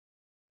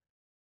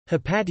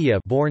Hypatia,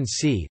 born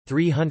c.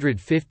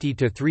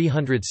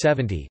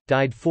 350–370,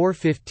 died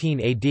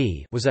 415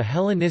 AD, was a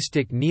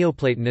Hellenistic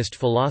Neoplatonist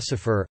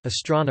philosopher,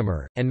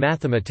 astronomer, and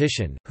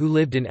mathematician, who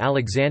lived in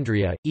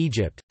Alexandria,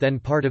 Egypt, then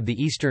part of the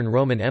Eastern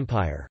Roman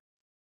Empire.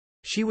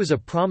 She was a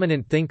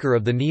prominent thinker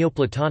of the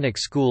Neoplatonic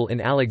school in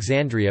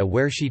Alexandria,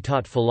 where she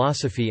taught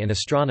philosophy and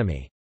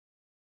astronomy.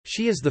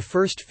 She is the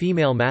first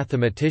female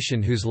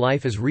mathematician whose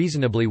life is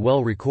reasonably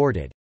well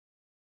recorded.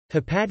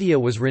 Hypatia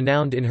was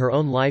renowned in her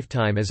own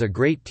lifetime as a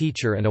great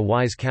teacher and a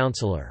wise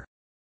counselor.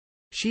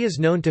 She is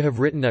known to have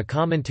written a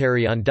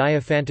commentary on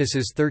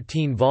Diophantus's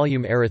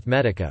 13-volume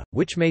Arithmetica,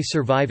 which may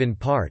survive in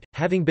part,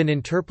 having been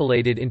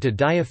interpolated into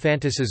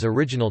Diophantus's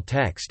original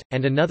text,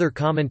 and another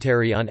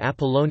commentary on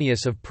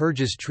Apollonius of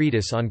Perga's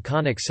treatise on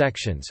conic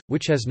sections,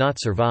 which has not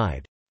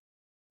survived.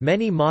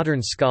 Many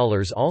modern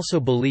scholars also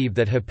believe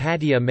that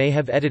Hypatia may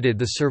have edited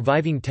the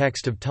surviving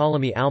text of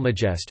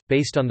iAlmagest,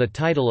 based on the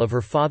title of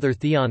her father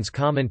Theon's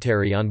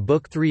commentary on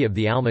Book 3 of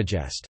the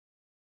Almagest.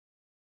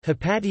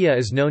 Hypatia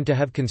is known to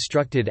have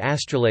constructed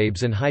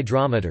astrolabes and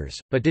hydrometers,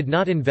 but did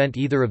not invent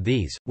either of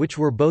these, which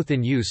were both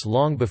in use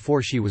long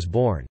before she was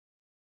born.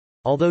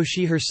 Although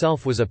she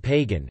herself was a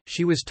pagan,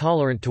 she was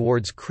tolerant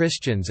towards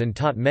Christians and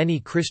taught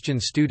many Christian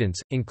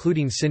students,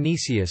 including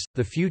Synesius,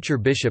 the future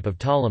bishop of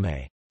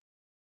Ptolemy.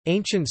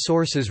 Ancient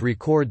sources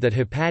record that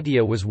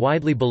Hypatia was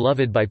widely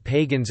beloved by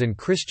pagans and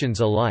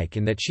Christians alike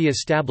and that she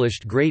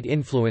established great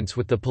influence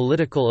with the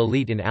political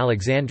elite in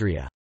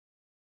Alexandria.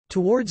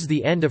 Towards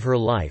the end of her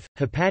life,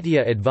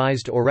 Hypatia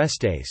advised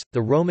Orestes,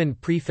 the Roman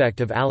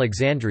prefect of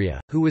Alexandria,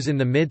 who was in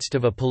the midst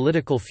of a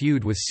political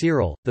feud with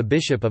Cyril, the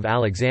bishop of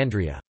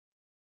Alexandria.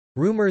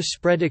 Rumors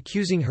spread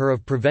accusing her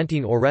of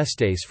preventing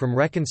Orestes from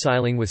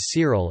reconciling with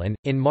Cyril and,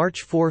 in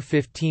March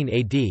 415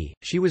 AD,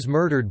 she was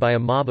murdered by a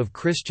mob of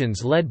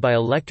Christians led by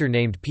a lector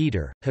named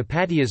Peter.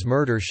 Hypatia's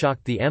murder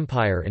shocked the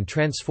empire and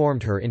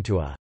transformed her into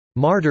a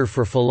martyr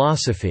for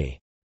philosophy,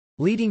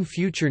 leading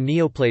future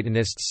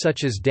Neoplatonists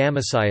such as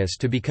Damascius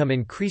to become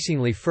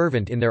increasingly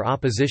fervent in their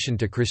opposition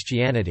to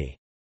Christianity.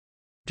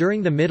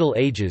 During the Middle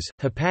Ages,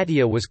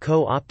 Hypatia was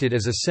co-opted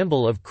as a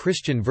symbol of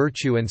Christian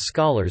virtue, and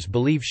scholars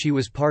believe she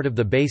was part of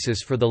the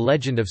basis for the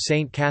legend of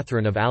Saint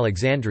Catherine of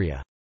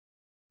Alexandria.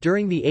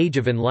 During the Age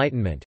of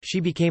Enlightenment, she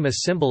became a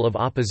symbol of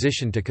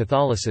opposition to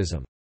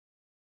Catholicism.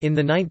 In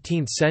the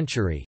 19th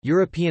century,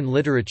 European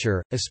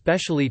literature,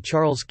 especially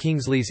Charles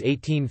Kingsley's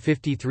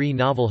 1853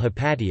 novel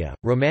Hypatia,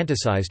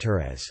 romanticized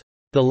her as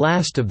the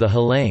last of the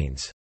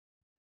Hellenes.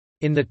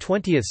 In the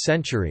 20th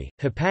century,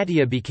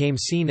 Hypatia became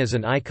seen as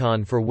an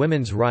icon for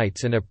women's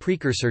rights and a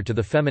precursor to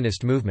the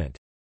feminist movement.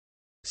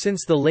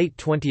 Since the late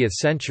 20th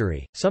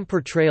century, some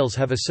portrayals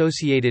have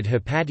associated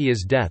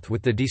Hypatia's death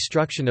with the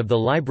destruction of the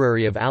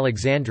Library of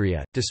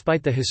Alexandria,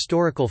 despite the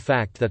historical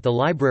fact that the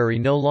library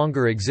no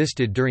longer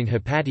existed during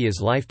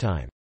Hypatia's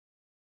lifetime.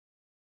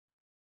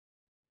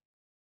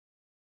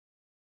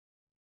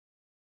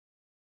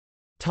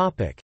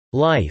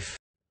 Life.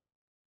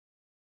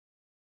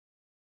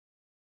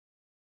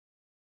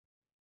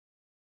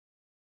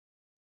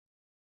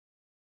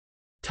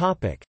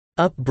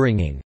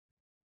 Upbringing.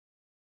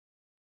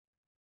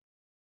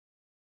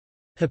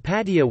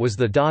 Hypatia was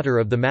the daughter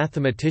of the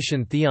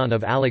mathematician Theon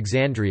of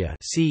Alexandria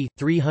c.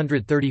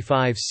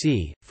 335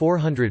 c.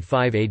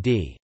 405 AD.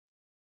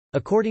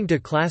 According to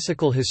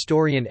classical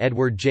historian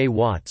Edward J.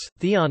 Watts,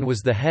 Theon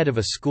was the head of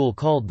a school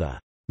called the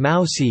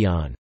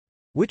Mouseion,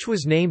 which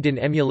was named in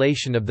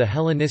emulation of the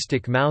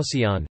Hellenistic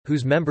Mouseion,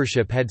 whose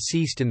membership had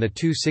ceased in the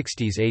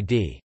 260s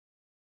AD.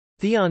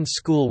 Theon's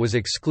school was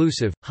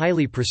exclusive,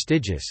 highly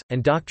prestigious,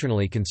 and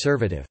doctrinally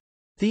conservative.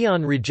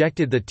 Theon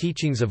rejected the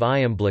teachings of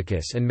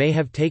Iamblichus and may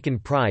have taken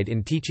pride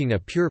in teaching a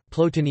pure,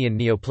 Plotinian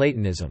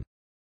Neoplatonism.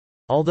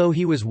 Although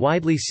he was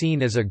widely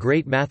seen as a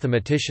great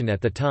mathematician at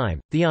the time,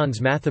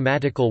 Theon's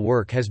mathematical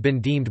work has been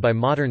deemed by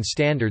modern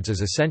standards as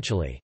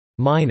essentially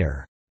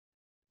minor,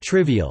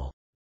 trivial,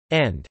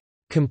 and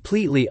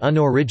completely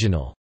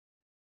unoriginal.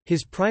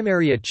 His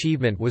primary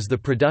achievement was the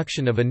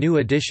production of a new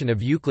edition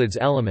of Euclid's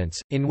Elements,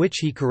 in which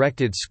he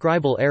corrected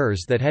scribal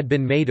errors that had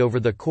been made over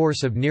the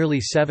course of nearly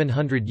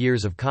 700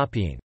 years of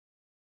copying.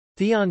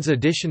 Theon's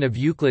edition of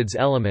Euclid's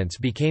Elements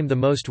became the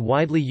most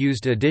widely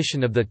used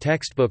edition of the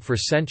textbook for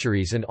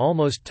centuries and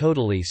almost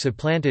totally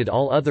supplanted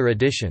all other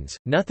editions.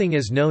 Nothing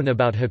is known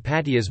about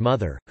Hypatia's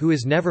mother, who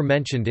is never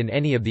mentioned in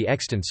any of the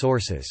extant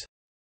sources.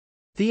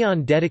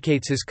 Theon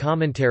dedicates his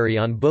commentary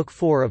on Book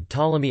 4 of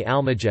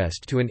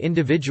iAlmagest to an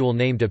individual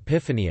named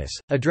Epiphanius,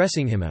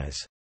 addressing him as,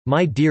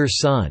 "my dear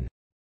son,"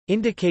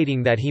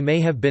 indicating that he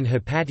may have been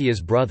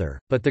Hypatia's brother,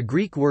 but the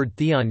Greek word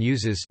Theon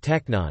uses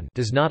teknon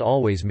does not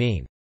always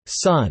mean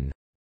son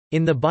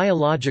in the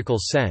biological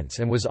sense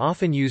and was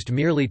often used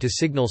merely to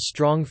signal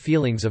strong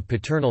feelings of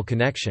paternal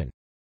connection.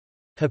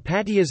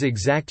 Hypatia's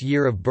exact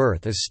year of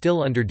birth is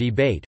still under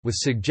debate, with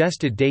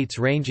suggested dates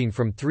ranging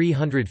from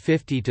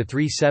 350 to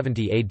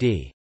 370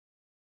 AD.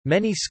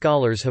 Many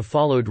scholars have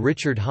followed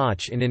Richard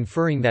Hoch in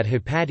inferring that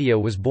Hypatia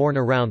was born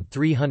around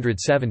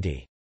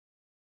 370.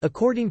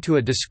 According to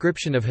a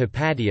description of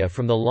Hypatia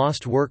from the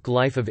lost work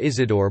Life of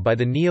Isidore by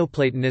the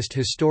Neoplatonist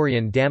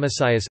historian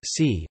Damascius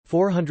c.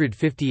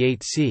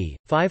 458 c.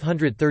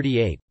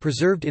 538,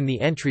 preserved in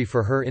the entry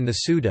for her in the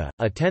Suda,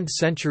 a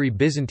 10th-century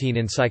Byzantine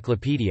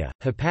encyclopedia,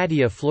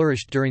 Hypatia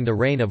flourished during the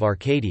reign of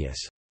Arcadius.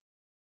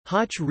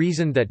 Hoche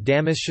reasoned that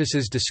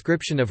Damascius's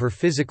description of her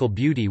physical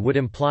beauty would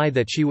imply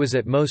that she was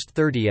at most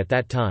 30 at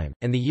that time,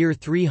 and the year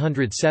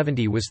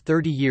 370 was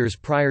 30 years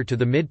prior to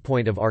the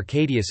midpoint of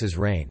Arcadius's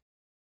reign.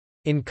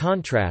 In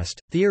contrast,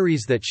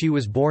 theories that she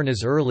was born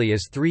as early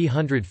as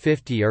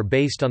 350 are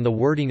based on the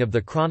wording of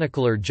the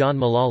chronicler John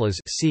Malalas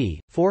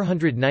c.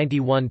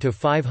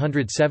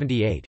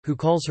 491–578, who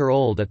calls her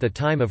old at the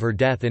time of her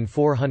death in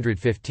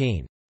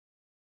 415.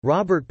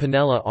 Robert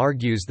Pinella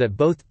argues that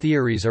both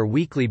theories are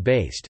weakly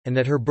based, and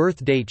that her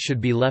birth date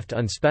should be left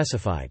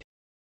unspecified.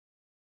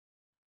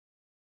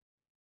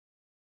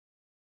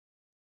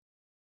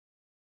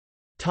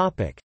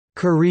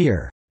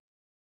 Career.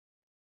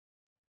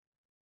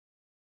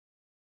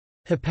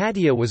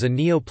 Hypatia was a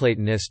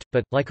Neoplatonist,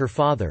 but, like her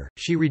father,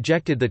 she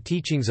rejected the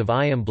teachings of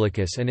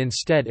Iamblichus and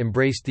instead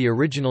embraced the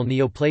original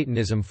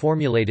Neoplatonism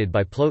formulated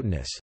by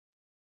Plotinus.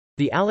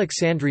 The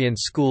Alexandrian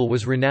school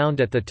was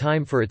renowned at the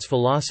time for its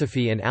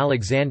philosophy, and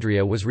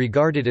Alexandria was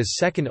regarded as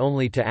second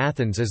only to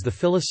Athens as the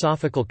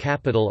philosophical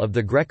capital of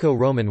the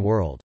Greco-Roman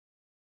world.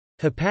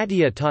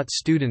 Hypatia taught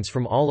students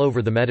from all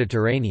over the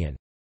Mediterranean.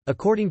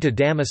 According to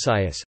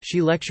Damascius,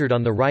 she lectured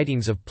on the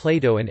writings of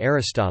Plato and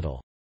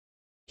Aristotle.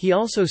 He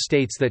also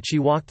states that she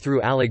walked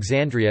through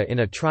Alexandria in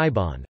a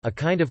tribon, a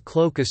kind of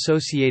cloak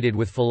associated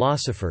with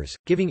philosophers,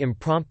 giving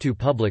impromptu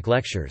public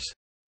lectures.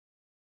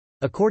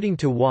 According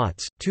to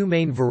Watts, two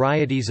main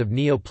varieties of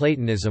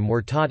Neoplatonism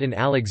were taught in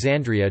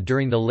Alexandria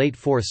during the late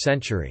 4th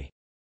century.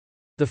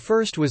 The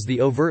first was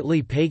the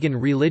overtly pagan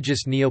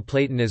religious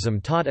Neoplatonism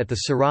taught at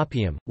the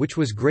Serapeum, which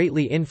was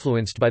greatly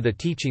influenced by the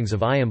teachings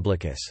of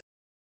Iamblichus.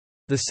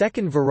 The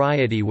second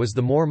variety was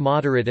the more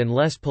moderate and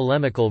less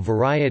polemical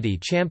variety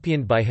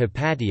championed by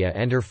Hypatia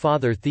and her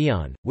father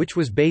Theon, which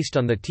was based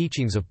on the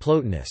teachings of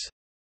Plotinus.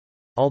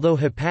 Although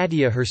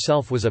Hypatia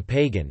herself was a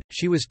pagan,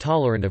 she was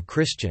tolerant of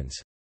Christians.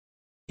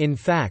 In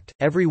fact,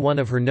 every one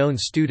of her known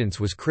students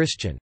was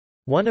Christian.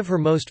 One of her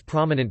most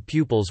prominent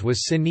pupils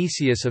was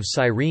Synesius of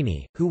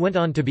Cyrene, who went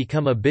on to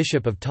become a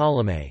bishop of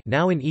Ptolemy,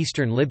 now in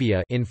eastern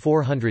Libya, in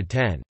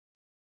 410.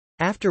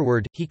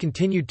 Afterward, he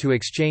continued to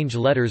exchange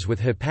letters with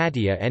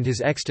Hypatia, and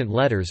his extant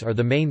letters are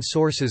the main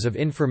sources of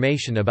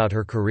information about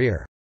her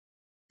career.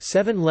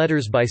 7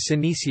 letters by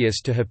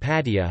Synesius to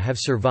Hypatia have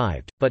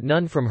survived, but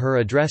none from her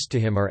addressed to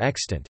him are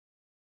extant.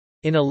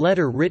 In a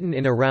letter written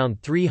in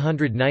around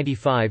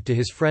 395 to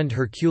his friend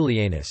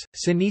Herculianus,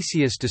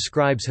 Synesius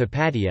describes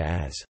Hypatia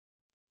as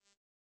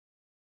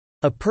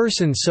a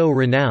person so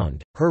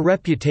renowned, her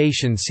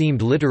reputation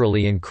seemed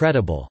literally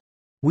incredible.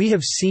 We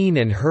have seen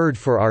and heard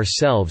for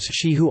ourselves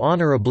she who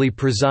honorably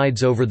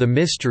presides over the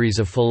mysteries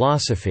of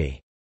philosophy."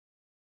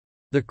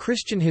 The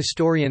Christian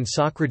historian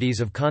Socrates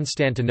of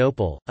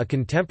Constantinople, a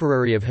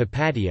contemporary of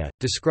Hypatia,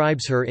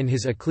 describes her in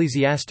his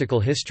Ecclesiastical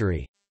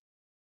History.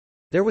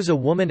 There was a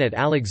woman at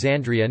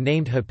Alexandria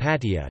named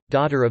Hypatia,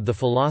 daughter of the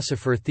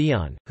philosopher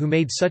Theon, who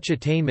made such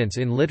attainments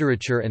in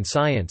literature and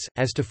science,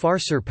 as to far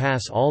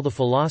surpass all the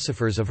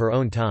philosophers of her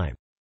own time.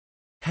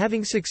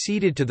 Having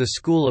succeeded to the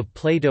school of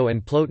Plato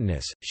and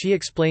Plotinus, she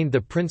explained the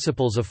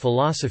principles of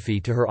philosophy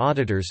to her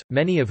auditors,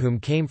 many of whom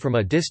came from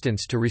a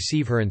distance to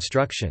receive her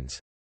instructions.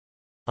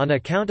 On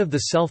account of the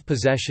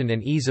self-possession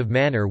and ease of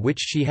manner which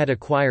she had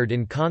acquired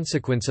in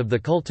consequence of the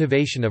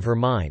cultivation of her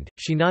mind,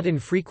 she not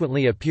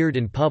infrequently appeared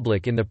in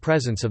public in the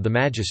presence of the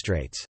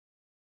magistrates.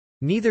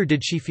 Neither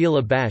did she feel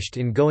abashed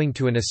in going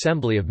to an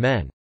assembly of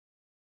men.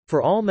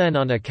 For all men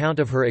on account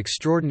of her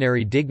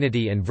extraordinary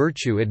dignity and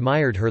virtue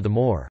admired her the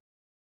more.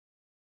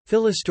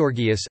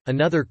 Philostorgius,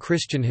 another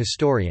Christian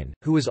historian,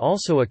 who was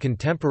also a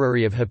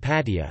contemporary of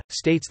Hypatia,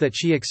 states that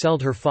she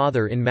excelled her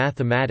father in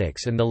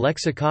mathematics, and the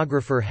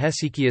lexicographer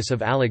Hesychius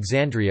of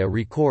Alexandria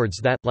records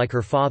that, like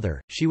her father,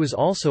 she was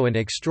also an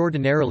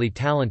extraordinarily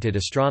talented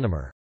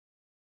astronomer.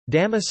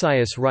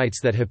 Damascius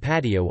writes that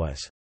Hypatia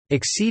was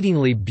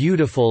exceedingly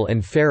beautiful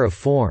and fair of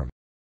form,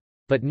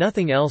 but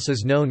nothing else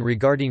is known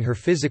regarding her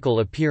physical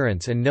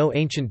appearance, and no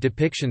ancient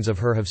depictions of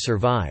her have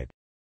survived.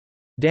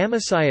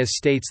 Damascius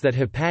states that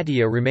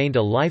Hypatia remained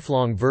a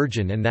lifelong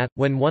virgin, and that,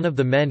 when one of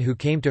the men who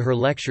came to her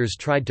lectures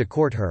tried to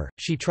court her,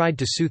 she tried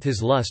to soothe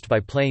his lust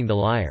by playing the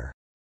lyre.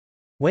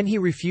 When he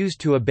refused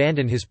to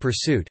abandon his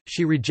pursuit,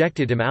 she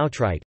rejected him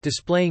outright,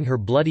 displaying her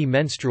bloody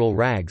menstrual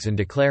rags and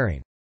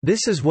declaring,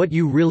 "This is what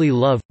you really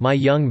love, my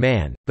young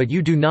man, but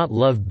you do not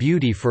love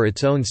beauty for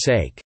its own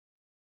sake."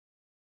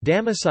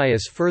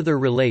 Damascius further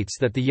relates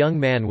that the young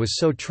man was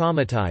so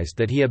traumatized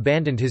that he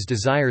abandoned his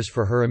desires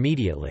for her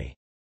immediately.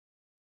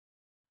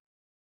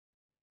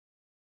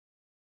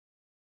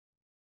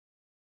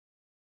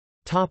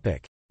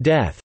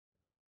 Death.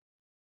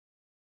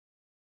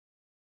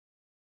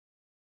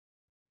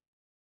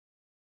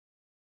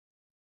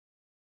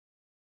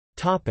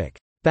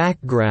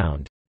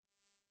 Background.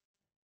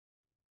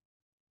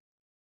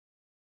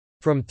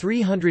 From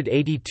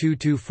 382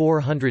 to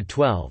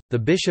 412, the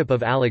bishop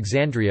of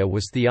Alexandria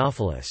was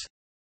Theophilus.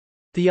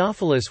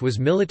 Theophilus was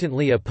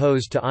militantly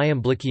opposed to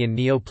iamblician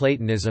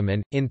Neoplatonism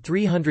and, in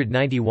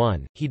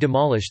 391, he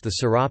demolished the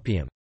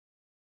Serapeum.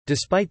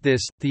 Despite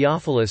this,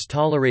 Theophilus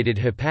tolerated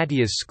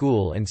Hypatia's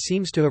school and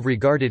seems to have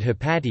regarded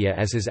Hypatia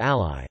as his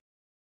ally.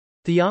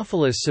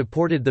 Theophilus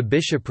supported the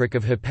bishopric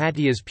of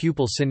Hypatia's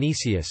pupil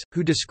Synesius,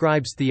 who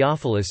describes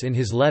Theophilus in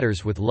his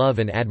letters with love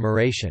and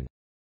admiration.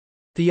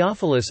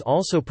 Theophilus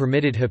also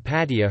permitted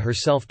Hypatia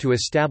herself to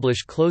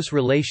establish close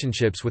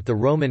relationships with the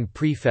Roman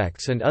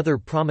prefects and other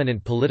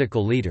prominent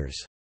political leaders.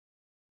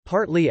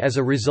 Partly as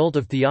a result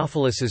of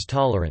Theophilus's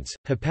tolerance,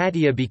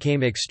 Hypatia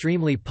became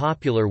extremely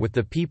popular with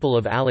the people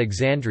of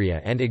Alexandria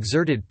and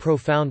exerted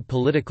profound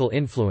political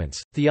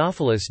influence.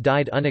 Theophilus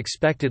died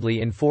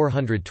unexpectedly in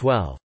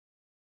 412.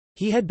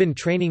 He had been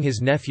training his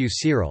nephew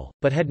Cyril,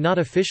 but had not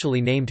officially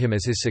named him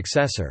as his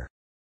successor.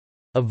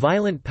 A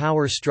violent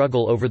power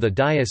struggle over the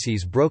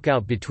diocese broke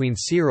out between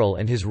Cyril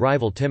and his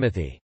rival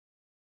Timothy.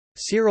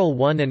 Cyril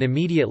won and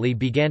immediately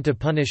began to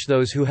punish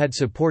those who had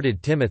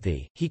supported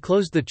Timothy. He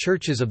closed the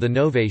churches of the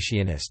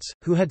Novatianists,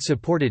 who had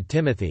supported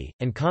Timothy,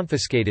 and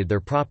confiscated their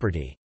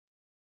property.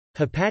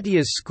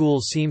 Hypatia's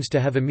school seems to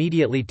have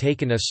immediately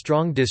taken a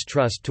strong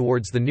distrust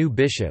towards the new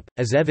bishop,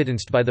 as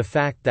evidenced by the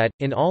fact that,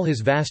 in all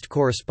his vast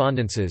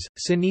correspondences,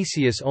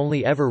 Synesius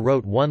only ever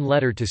wrote one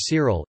letter to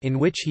Cyril, in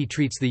which he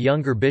treats the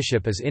younger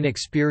bishop as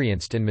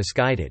inexperienced and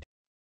misguided.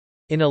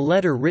 In a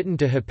letter written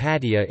to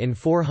Hypatia in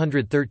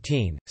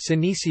 413,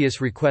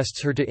 Synesius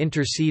requests her to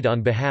intercede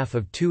on behalf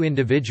of two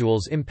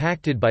individuals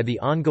impacted by the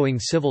ongoing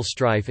civil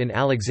strife in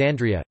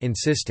Alexandria,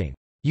 insisting,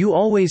 "You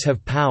always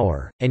have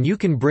power, and you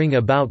can bring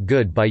about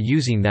good by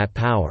using that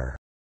power."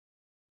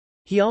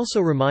 He also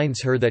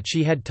reminds her that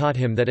she had taught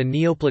him that a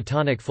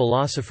Neoplatonic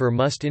philosopher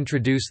must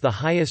introduce the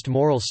highest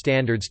moral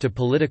standards to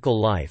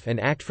political life and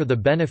act for the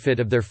benefit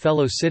of their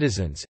fellow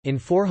citizens. In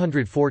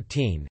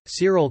 414,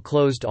 Cyril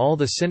closed all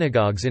the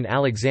synagogues in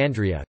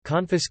Alexandria,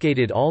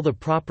 confiscated all the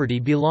property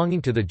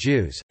belonging to the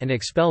Jews, and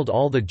expelled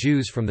all the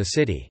Jews from the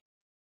city.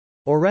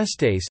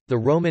 Orestes, the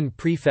Roman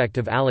prefect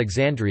of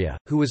Alexandria,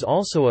 who was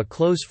also a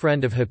close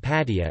friend of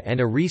Hypatia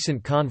and a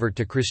recent convert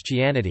to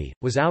Christianity,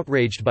 was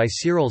outraged by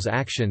Cyril's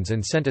actions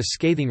and sent a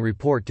scathing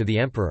report to the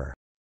emperor.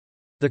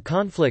 The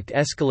conflict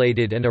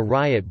escalated and a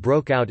riot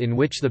broke out in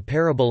which the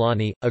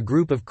Parabolani, a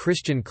group of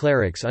Christian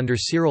clerics under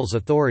Cyril's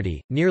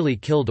authority, nearly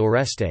killed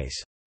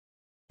Orestes.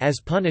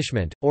 As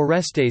punishment,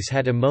 Orestes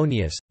had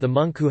Ammonius, the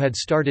monk who had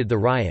started the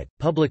riot,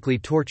 publicly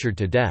tortured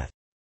to death.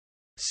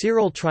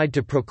 Cyril tried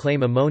to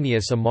proclaim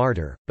Ammonius a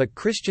martyr, but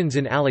Christians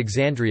in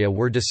Alexandria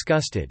were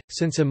disgusted,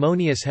 since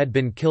Ammonius had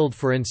been killed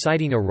for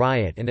inciting a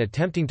riot and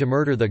attempting to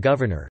murder the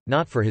governor,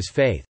 not for his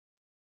faith.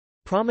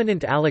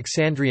 Prominent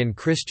Alexandrian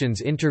Christians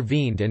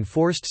intervened and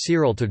forced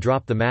Cyril to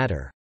drop the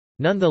matter.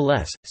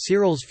 Nonetheless,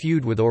 Cyril's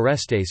feud with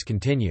Orestes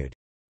continued.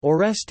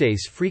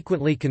 Orestes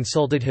frequently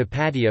consulted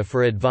Hypatia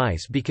for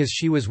advice because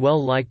she was well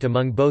liked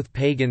among both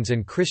pagans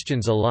and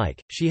Christians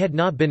alike. She had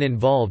not been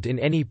involved in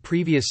any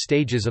previous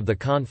stages of the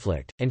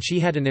conflict, and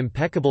she had an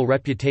impeccable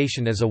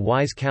reputation as a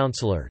wise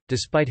counselor.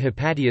 Despite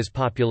Hypatia's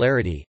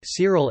popularity,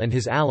 Cyril and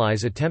his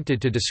allies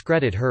attempted to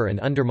discredit her and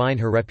undermine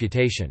her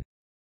reputation.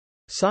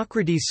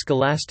 Socrates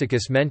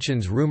Scholasticus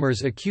mentions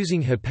rumors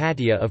accusing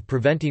Hypatia of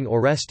preventing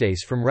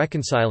Orestes from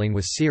reconciling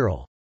with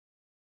Cyril.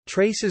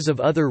 Traces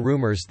of other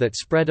rumors that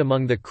spread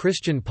among the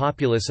Christian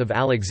populace of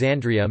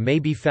Alexandria may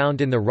be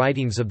found in the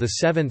writings of the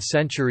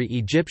 7th-century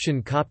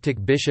Egyptian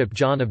Coptic bishop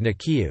John of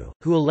Nicaea,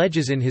 who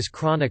alleges in his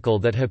chronicle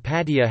that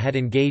Hypatia had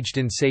engaged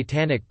in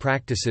satanic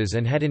practices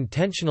and had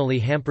intentionally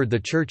hampered the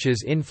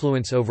Church's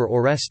influence over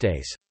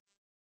Orestes.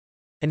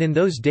 And in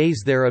those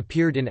days there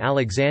appeared in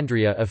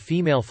Alexandria a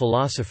female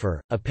philosopher,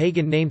 a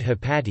pagan named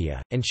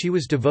Hypatia, and she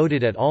was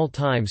devoted at all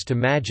times to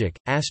magic,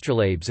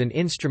 astrolabes and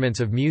instruments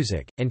of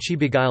music, and she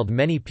beguiled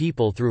many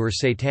people through her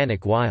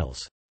satanic wiles.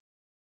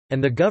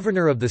 And the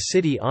governor of the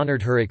city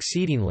honored her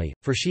exceedingly,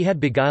 for she had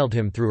beguiled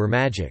him through her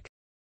magic.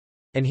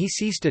 And he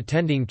ceased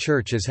attending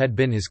church as had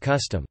been his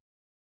custom.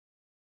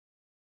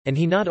 And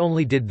he not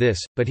only did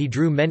this, but he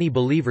drew many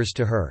believers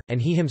to her,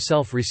 and he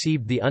himself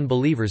received the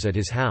unbelievers at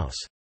his house.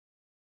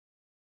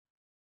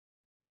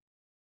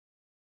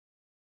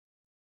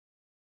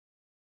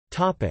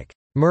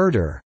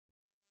 Murder.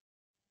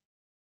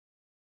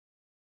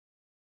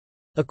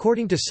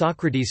 According to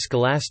Socrates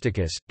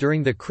Scholasticus,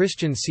 during the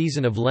Christian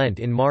season of Lent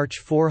in March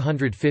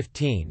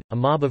 415, a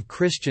mob of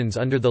Christians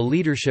under the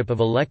leadership of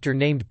a lector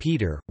named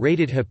Peter,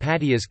 raided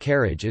Hypatia's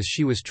carriage as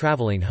she was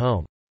traveling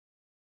home.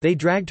 They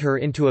dragged her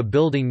into a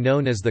building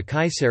known as the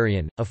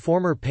Caesarion, a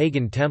former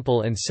pagan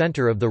temple and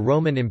center of the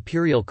Roman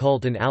imperial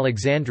cult in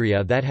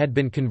Alexandria that had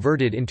been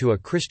converted into a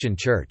Christian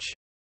church.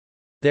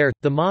 There,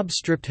 the mob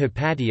stripped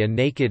Hypatia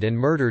naked and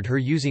murdered her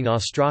using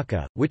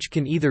ostraca, which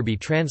can either be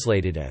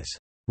translated as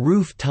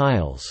roof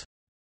tiles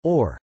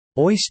or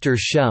oyster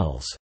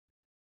shells.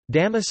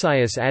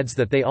 Damascius adds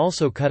that they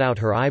also cut out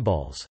her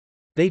eyeballs.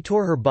 They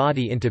tore her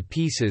body into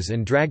pieces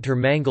and dragged her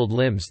mangled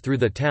limbs through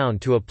the town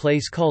to a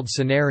place called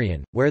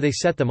Cenarion, where they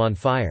set them on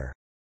fire.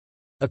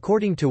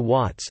 According to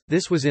Watts,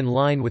 this was in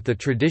line with the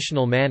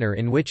traditional manner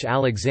in which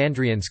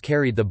Alexandrians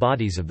carried the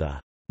bodies of the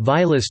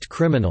vilest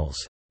criminals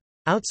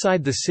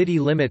outside the city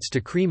limits to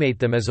cremate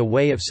them as a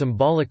way of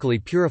symbolically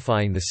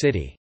purifying the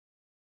city.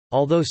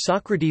 Although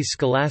Socrates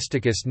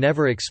Scholasticus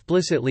never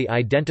explicitly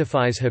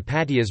identifies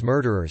Hypatia's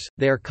murderers,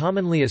 they are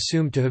commonly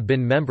assumed to have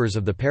been members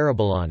of the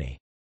Parabolani.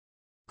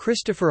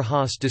 Christopher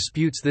Haas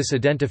disputes this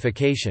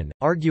identification,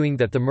 arguing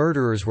that the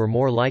murderers were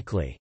more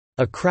likely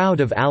a crowd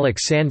of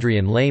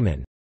Alexandrian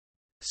laymen.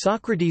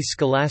 Socrates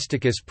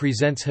Scholasticus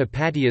presents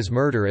Hypatia's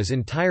murder as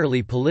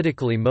entirely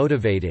politically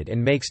motivated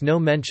and makes no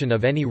mention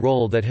of any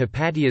role that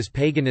Hypatia's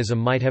paganism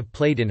might have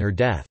played in her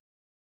death.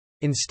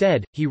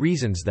 Instead, he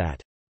reasons that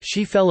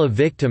she fell a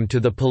victim to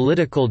the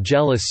political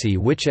jealousy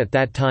which at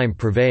that time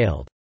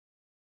prevailed.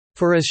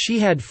 For as she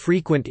had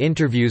frequent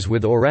interviews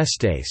with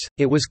Orestes,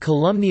 it was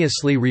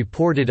calumniously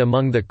reported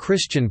among the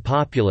Christian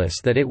populace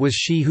that it was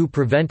she who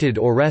prevented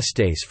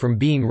Orestes from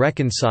being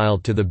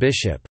reconciled to the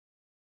bishop.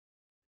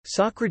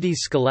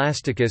 Socrates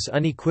Scholasticus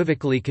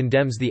unequivocally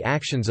condemns the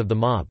actions of the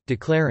mob,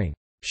 declaring,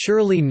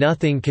 "Surely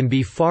nothing can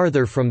be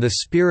farther from the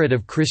spirit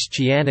of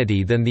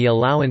Christianity than the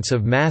allowance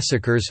of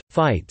massacres,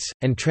 fights,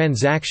 and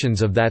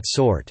transactions of that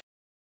sort."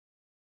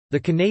 The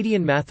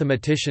Canadian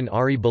mathematician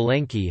Ari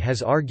Belenki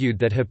has argued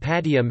that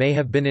Hypatia may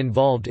have been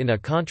involved in a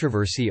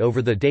controversy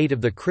over the date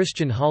of the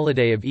Christian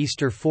holiday of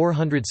Easter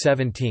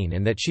 417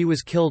 and that she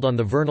was killed on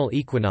the vernal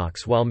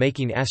equinox while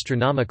making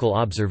astronomical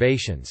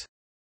observations.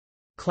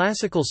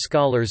 Classical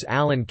scholars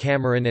Alan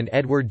Cameron and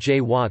Edward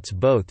J. Watts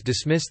both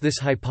dismiss this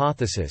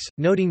hypothesis,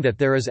 noting that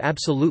there is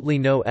absolutely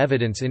no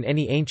evidence in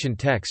any ancient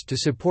text to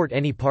support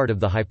any part of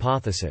the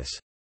hypothesis.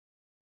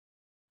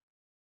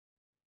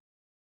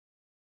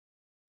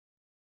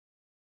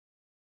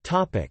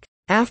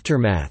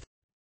 Aftermath.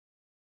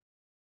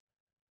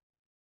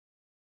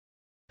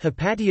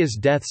 Hypatia's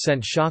death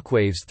sent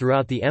shockwaves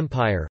throughout the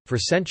empire. For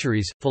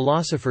centuries,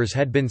 philosophers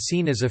had been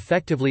seen as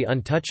effectively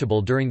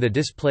untouchable during the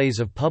displays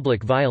of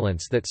public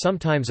violence that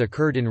sometimes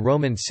occurred in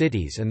Roman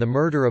cities, and the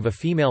murder of a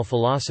female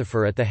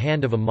philosopher at the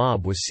hand of a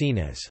mob was seen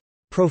as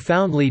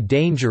profoundly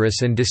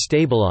dangerous and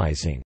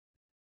destabilizing.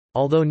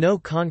 Although no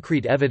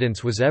concrete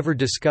evidence was ever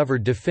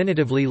discovered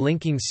definitively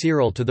linking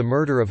Cyril to the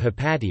murder of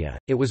Hypatia,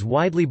 it was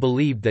widely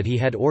believed that he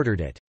had ordered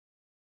it.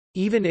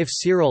 Even if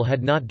Cyril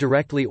had not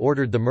directly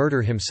ordered the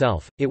murder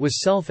himself, it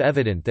was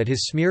self-evident that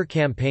his smear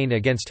campaign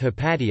against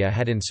Hypatia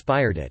had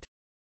inspired it.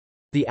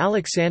 The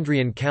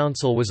Alexandrian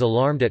Council was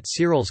alarmed at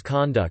Cyril's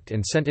conduct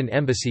and sent an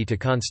embassy to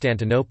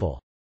Constantinople.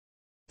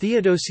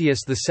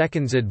 Theodosius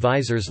II's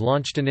advisors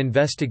launched an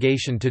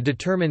investigation to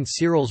determine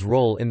Cyril's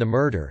role in the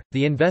murder.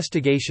 The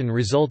investigation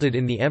resulted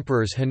in the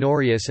emperors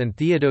Honorius and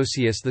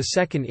Theodosius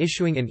II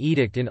issuing an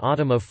edict in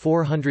autumn of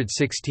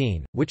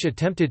 416, which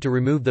attempted to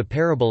remove the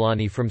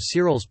Parabolani from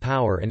Cyril's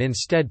power and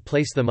instead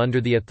place them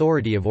under the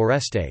authority of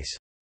Orestes.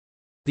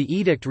 The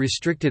edict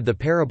restricted the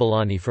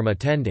Parabolani from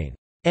attending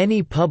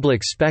any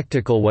public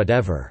spectacle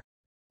whatever,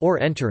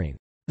 or entering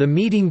the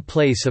meeting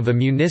place of a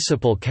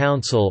municipal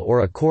council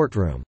or a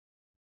courtroom.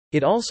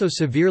 It also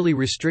severely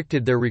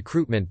restricted their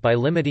recruitment by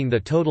limiting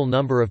the total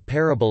number of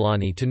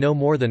Parabolani to no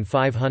more than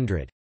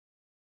 500.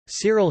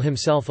 Cyril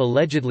himself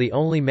allegedly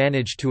only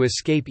managed to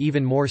escape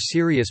even more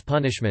serious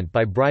punishment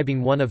by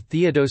bribing one of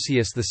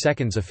Theodosius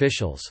II's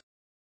officials.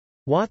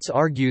 Watts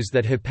argues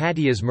that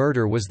Hypatia's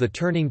murder was the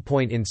turning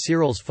point in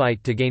Cyril's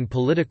fight to gain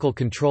political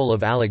control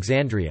of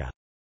Alexandria.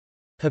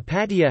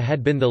 Hypatia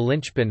had been the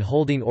linchpin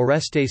holding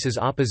Orestes's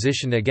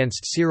opposition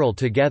against Cyril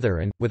together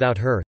and, without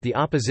her, the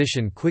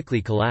opposition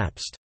quickly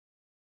collapsed.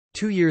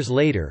 2 years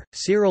later,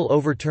 Cyril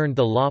overturned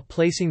the law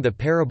placing the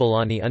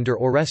Parabolani under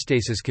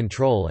Orestes's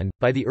control and,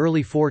 by the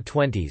early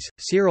 420s,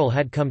 Cyril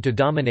had come to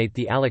dominate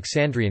the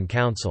Alexandrian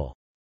Council.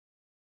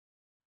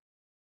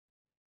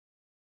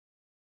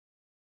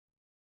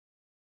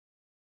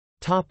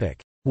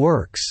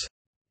 Works.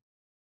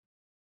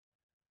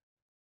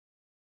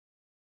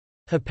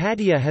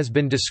 Hypatia has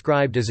been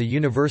described as a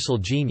universal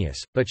genius,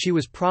 but she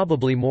was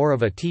probably more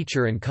of a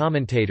teacher and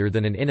commentator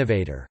than an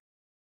innovator.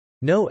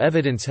 No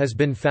evidence has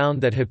been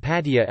found that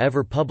Hypatia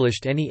ever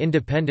published any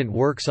independent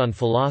works on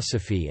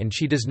philosophy, and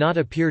she does not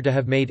appear to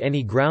have made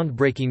any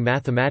groundbreaking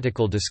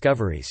mathematical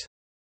discoveries.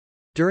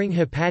 During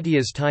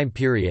Hypatia's time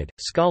period,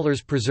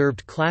 scholars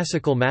preserved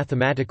classical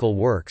mathematical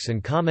works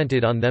and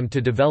commented on them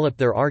to develop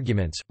their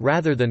arguments,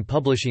 rather than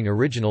publishing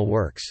original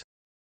works.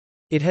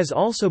 It has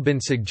also been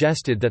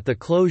suggested that the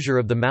closure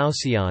of the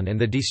Mouseion and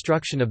the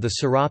destruction of the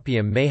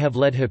Serapeum may have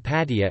led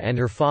Hypatia and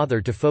her father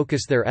to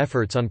focus their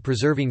efforts on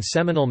preserving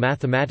seminal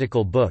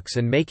mathematical books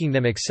and making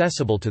them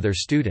accessible to their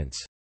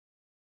students.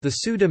 The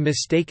Suda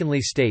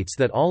mistakenly states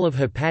that all of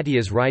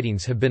Hypatia's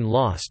writings have been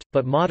lost,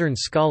 but modern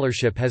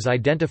scholarship has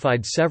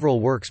identified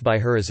several works by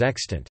her as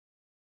extant.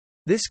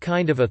 This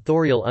kind of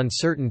authorial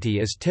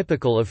uncertainty is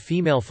typical of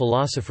female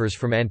philosophers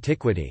from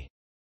antiquity.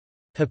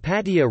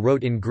 Hypatia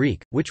wrote in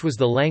Greek, which was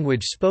the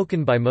language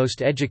spoken by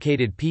most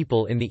educated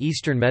people in the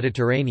eastern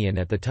Mediterranean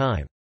at the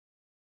time.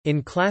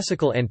 In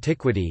classical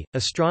antiquity,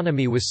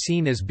 astronomy was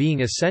seen as being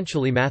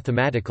essentially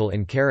mathematical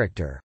in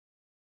character.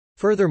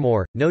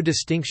 Furthermore, no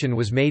distinction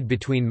was made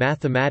between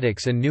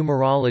mathematics and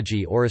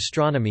numerology or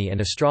astronomy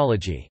and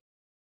astrology.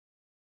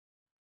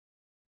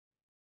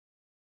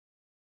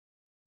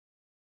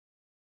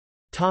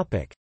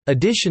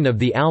 Edition of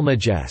the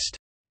Almagest.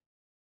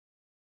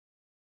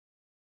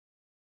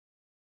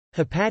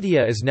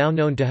 Hypatia is now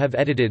known to have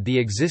edited the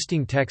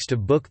existing text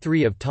of Book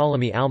 3 of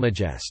Ptolemy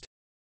Almagest.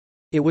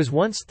 It was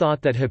once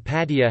thought that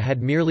Hypatia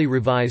had merely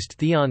revised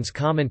Theon's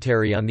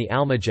commentary on the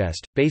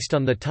Almagest, based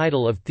on the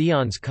title of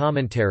Theon's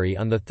commentary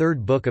on the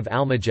third book of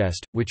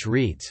Almagest, which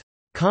reads,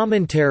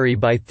 "Commentary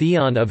by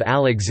Theon of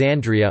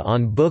Alexandria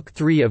on Book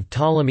 3 of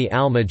Ptolemy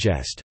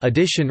Almagest,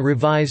 edition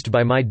revised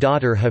by my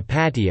daughter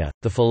Hypatia,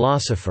 the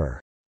philosopher."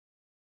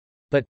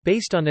 But,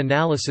 based on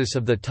analysis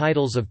of the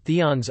titles of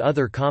Theon's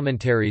other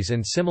commentaries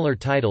and similar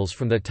titles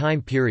from the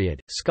time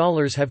period,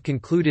 scholars have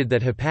concluded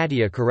that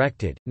Hypatia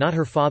corrected, not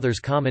her father's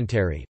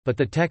commentary, but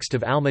the text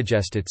of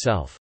Almagest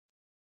itself.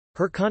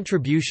 Her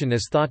contribution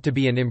is thought to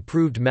be an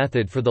improved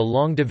method for the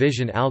long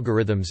division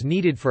algorithms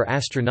needed for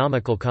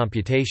astronomical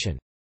computation.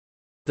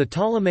 The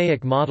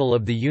Ptolemaic model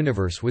of the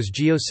universe was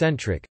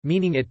geocentric,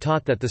 meaning it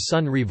taught that the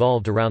Sun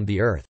revolved around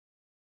the Earth.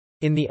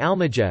 In the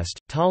Almagest,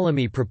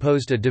 Ptolemy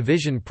proposed a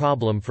division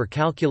problem for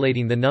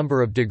calculating the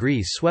number of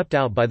degrees swept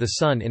out by the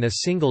Sun in a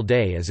single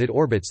day as it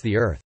orbits the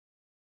Earth.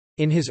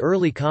 In his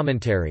early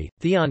commentary,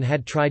 Theon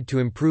had tried to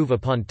improve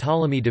upon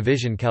Ptolemy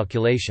division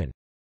calculation.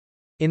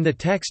 In the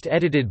text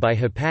edited by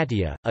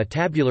Hypatia, a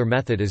tabular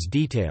method is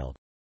detailed.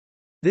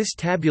 This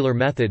tabular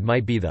method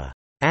might be the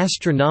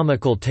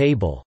astronomical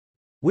table,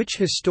 which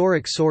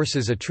historic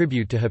sources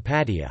attribute to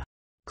Hypatia.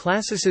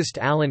 Classicist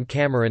Alan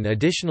Cameron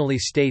additionally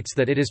states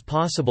that it is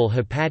possible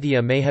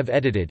Hypatia may have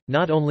edited,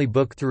 not only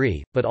Book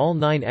 3, but all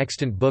 9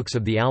 extant books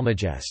of the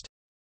Almagest.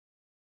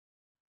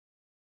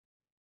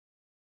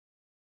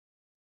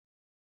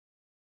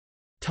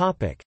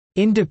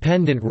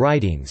 Independent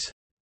writings.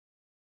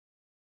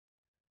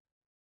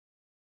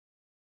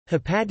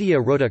 Hypatia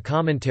wrote a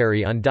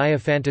commentary on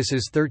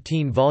Diophantus's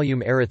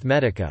 13-volume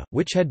Arithmetica,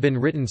 which had been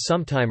written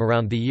sometime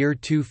around the year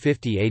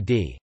 250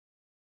 AD.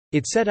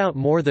 It set out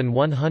more than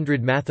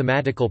 100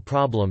 mathematical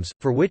problems,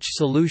 for which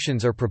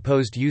solutions are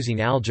proposed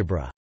using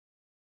algebra.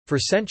 For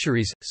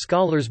centuries,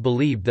 scholars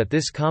believed that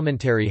this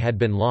commentary had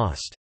been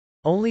lost.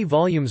 Only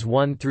volumes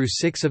 1 through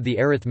 6 of the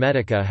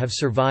Arithmetica have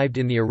survived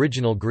in the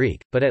original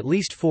Greek, but at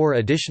least 4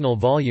 additional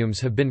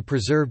volumes have been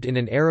preserved in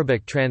an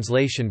Arabic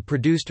translation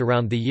produced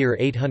around the year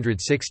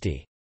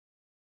 860.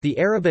 The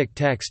Arabic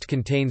text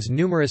contains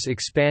numerous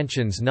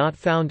expansions not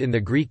found in the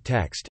Greek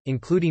text,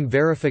 including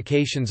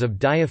verifications of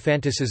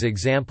Diophantus's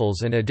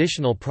examples and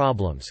additional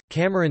problems.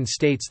 Cameron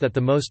states that the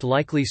most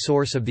likely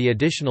source of the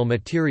additional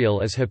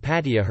material is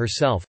Hypatia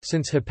herself,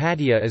 since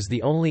Hypatia is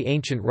the only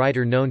ancient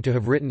writer known to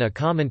have written a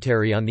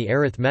commentary on the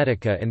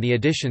Arithmetica, and the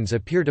additions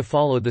appear to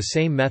follow the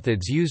same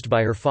methods used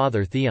by her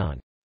father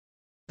Theon.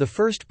 The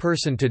first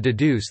person to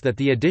deduce that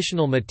the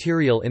additional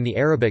material in the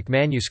Arabic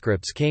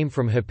manuscripts came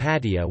from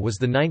Hypatia was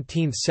the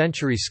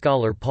 19th-century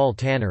scholar Paul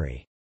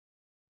Tannery.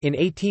 In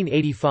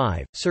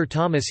 1885, Sir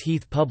Thomas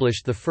Heath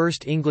published the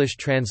first English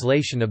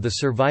translation of the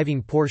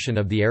surviving portion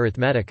of the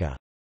Arithmetica.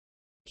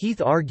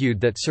 Heath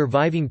argued that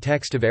surviving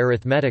text of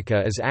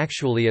Arithmetica is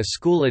actually a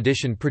school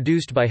edition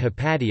produced by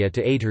Hypatia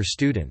to aid her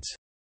students.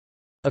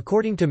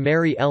 According to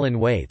Mary Ellen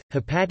Waithe,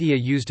 Hypatia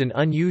used an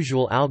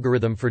unusual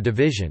algorithm for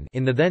division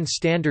in the then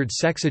standard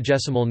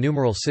sexagesimal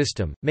numeral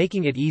system,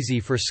 making it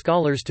easy for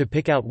scholars to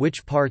pick out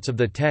which parts of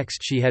the text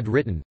she had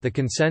written. The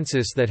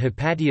consensus that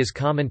Hypatia's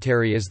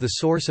commentary is the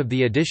source of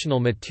the additional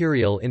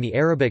material in the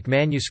Arabic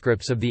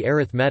manuscripts of the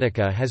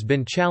Arithmetica has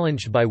been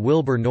challenged by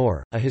Wilbur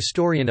Knorr, a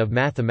historian of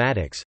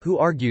mathematics, who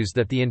argues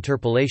that the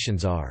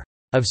interpolations are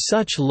of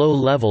such low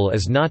level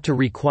as not to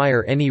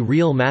require any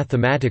real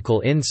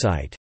mathematical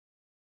insight,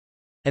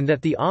 and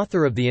that the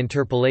author of the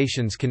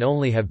interpolations can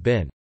only have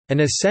been an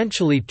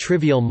essentially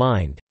trivial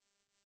mind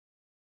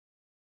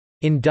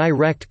in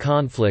direct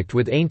conflict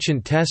with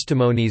ancient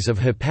testimonies of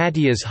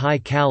Hypatia's high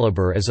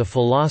caliber as a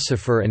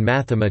philosopher and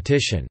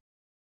mathematician.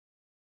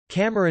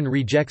 Cameron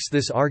rejects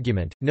this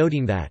argument,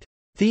 noting that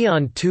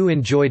Theon too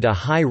enjoyed a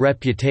high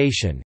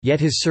reputation,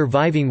 yet his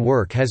surviving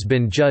work has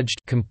been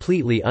judged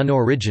completely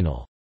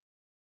unoriginal.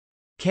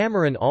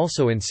 Cameron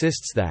also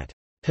insists that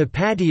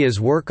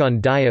Hypatia's work on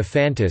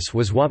Diophantus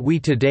was what we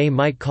today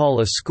might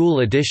call a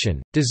school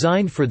edition,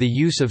 designed for the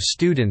use of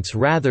students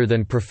rather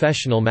than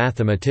professional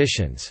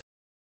mathematicians.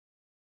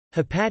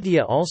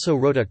 Hypatia also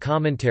wrote a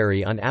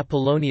commentary on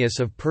Apollonius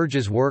of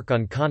Perga's work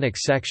on conic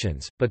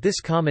sections, but this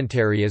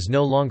commentary is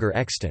no longer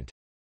extant.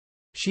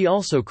 She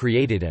also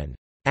created an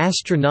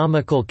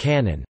astronomical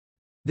canon.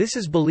 This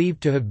is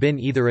believed to have been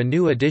either a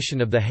new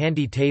edition of the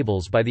Handy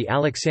Tables by the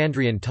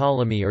Alexandrian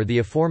Ptolemy or the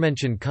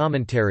aforementioned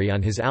commentary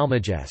on his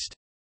Almagest.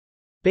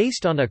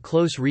 Based on a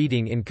close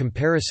reading in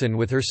comparison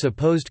with her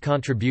supposed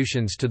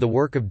contributions to the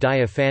work of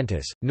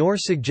Diophantus, Knorr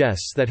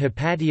suggests that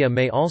Hypatia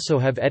may also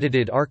have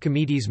edited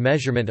Archimedes'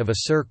 measurement of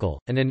a circle,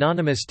 an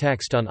anonymous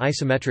text on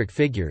isometric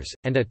figures,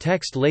 and a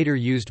text later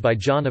used by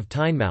John of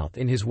Tynemouth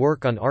in his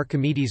work on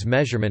Archimedes'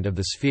 measurement of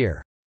the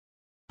sphere.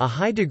 A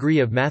high degree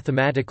of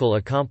mathematical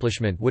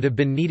accomplishment would have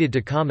been needed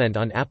to comment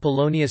on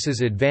Apollonius's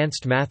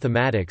advanced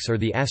mathematics or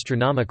the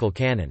astronomical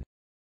canon.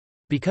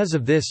 Because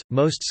of this,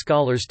 most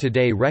scholars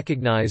today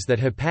recognize that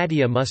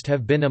Hypatia must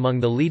have been among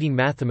the leading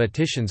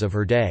mathematicians of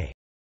her day.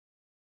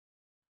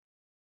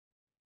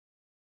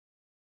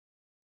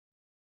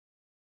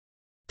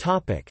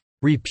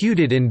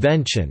 Reputed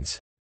inventions.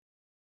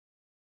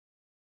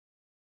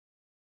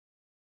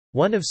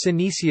 One of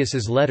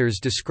Synesius's letters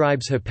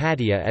describes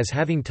Hypatia as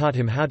having taught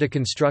him how to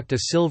construct a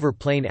silver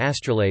plane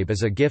astrolabe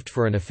as a gift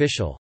for an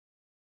official.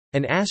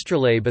 An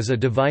astrolabe is a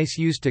device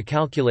used to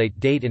calculate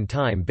date and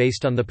time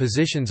based on the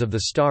positions of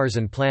the stars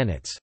and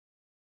planets.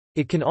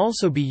 It can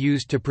also be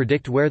used to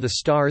predict where the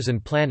stars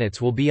and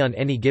planets will be on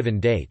any given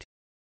date.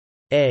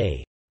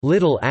 A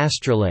little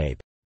astrolabe,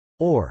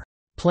 or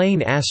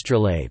plane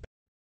astrolabe,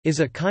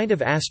 is a kind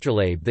of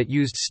astrolabe that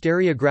used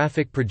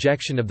stereographic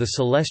projection of the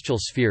celestial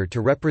sphere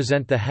to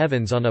represent the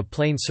heavens on a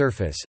plane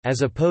surface,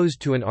 as opposed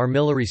to an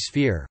armillary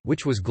sphere,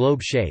 which was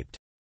globe-shaped.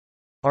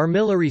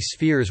 Armillary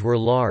spheres were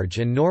large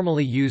and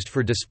normally used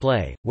for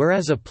display,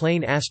 whereas a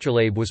plane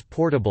astrolabe was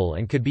portable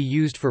and could be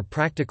used for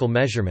practical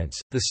measurements.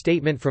 The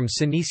statement from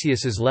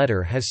Synesius's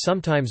letter has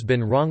sometimes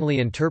been wrongly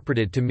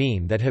interpreted to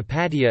mean that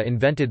Hypatia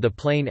invented the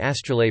plane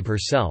astrolabe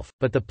herself,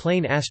 but the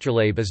plane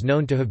astrolabe is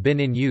known to have been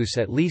in use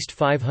at least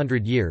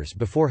 500 years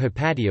before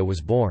Hypatia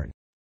was born.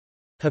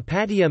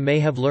 Hypatia may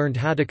have learned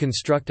how to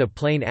construct a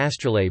plane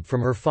astrolabe from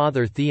her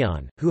father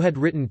Theon, who had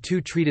written 2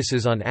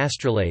 treatises on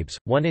astrolabes,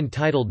 one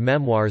entitled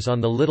Memoirs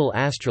on the Little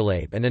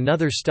Astrolabe and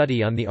another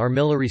Study on the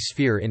Armillary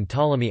Sphere in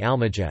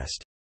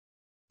iAlmagest.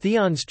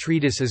 Theon's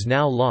treatise is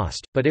now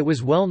lost, but it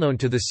was well known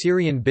to the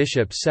Syrian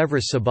bishop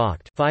Severus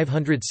Sabbact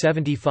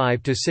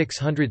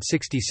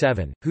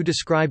 (575–667), who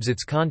describes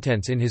its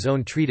contents in his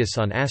own treatise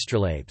on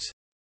astrolabes.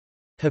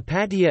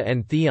 Hypatia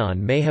and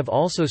Theon may have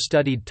also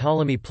studied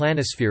Ptolemy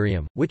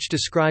Planispherium, which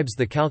describes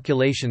the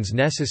calculations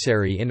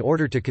necessary in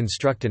order to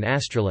construct an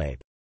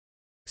astrolabe.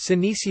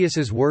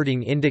 Synesius's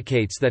wording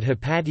indicates that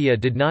Hypatia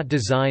did not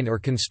design or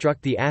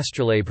construct the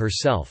astrolabe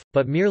herself,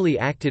 but merely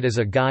acted as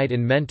a guide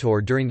and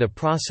mentor during the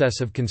process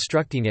of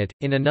constructing it.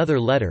 In another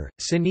letter,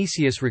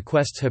 Synesius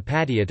requests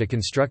Hypatia to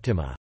construct him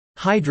a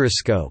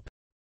hydroscope,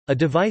 a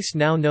device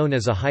now known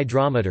as a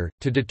hydrometer,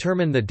 to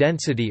determine the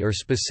density or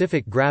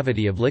specific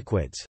gravity of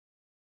liquids.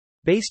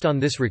 Based on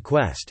this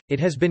request,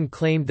 it has been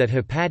claimed that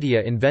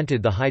Hypatia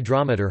invented the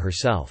hydrometer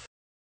herself.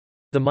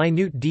 The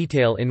minute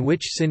detail in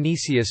which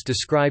Synesius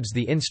describes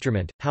the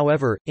instrument,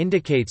 however,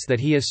 indicates that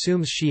he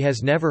assumes she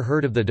has never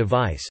heard of the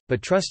device,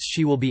 but trusts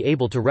she will be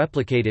able to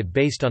replicate it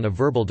based on a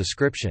verbal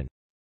description.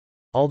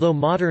 Although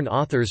modern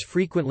authors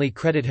frequently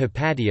credit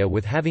Hypatia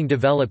with having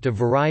developed a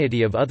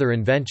variety of other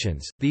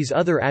inventions, these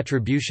other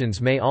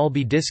attributions may all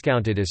be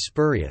discounted as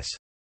spurious.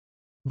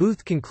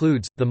 Booth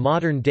concludes, the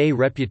modern-day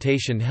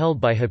reputation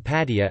held by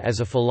Hypatia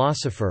as a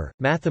philosopher,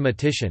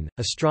 mathematician,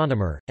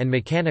 astronomer, and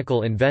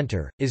mechanical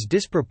inventor, is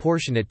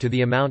disproportionate to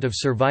the amount of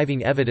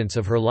surviving evidence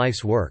of her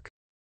life's work.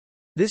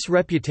 This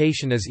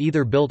reputation is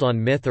either built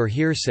on myth or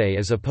hearsay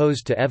as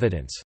opposed to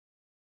evidence.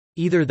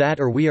 Either that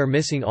or we are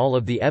missing all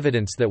of the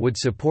evidence that would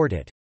support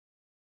it.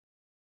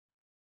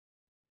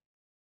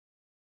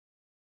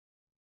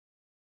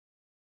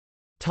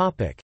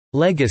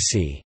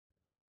 Legacy.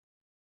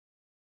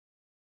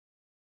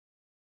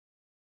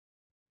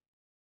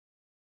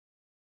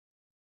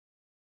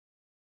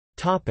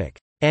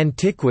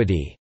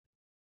 Antiquity.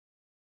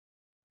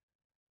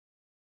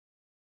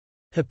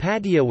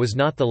 Hypatia was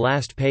not the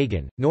last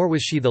pagan, nor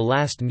was she the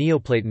last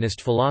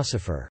Neoplatonist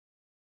philosopher.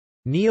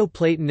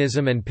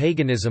 Neoplatonism and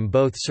paganism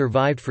both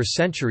survived for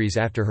centuries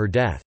after her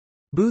death.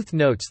 Booth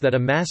notes that a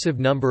massive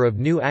number of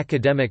new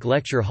academic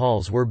lecture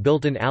halls were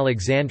built in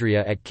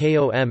Alexandria at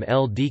Kom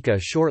el Dika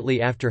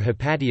shortly after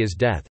Hypatia's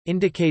death,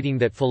 indicating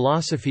that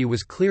philosophy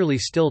was clearly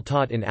still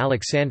taught in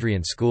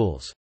Alexandrian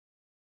schools.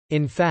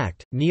 In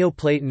fact,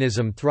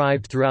 Neoplatonism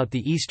thrived throughout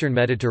the eastern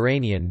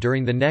Mediterranean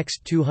during the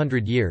next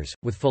 200 years,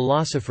 with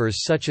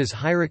philosophers such as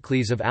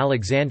Hierocles of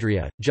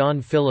Alexandria,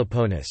 John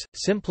Philoponus,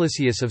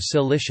 Simplicius of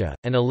Cilicia,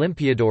 and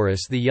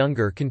Olympiodorus the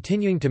Younger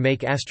continuing to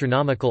make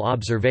astronomical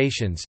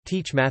observations,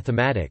 teach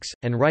mathematics,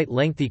 and write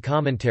lengthy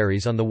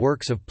commentaries on the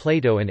works of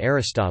Plato and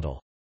Aristotle.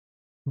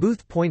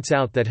 Booth points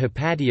out that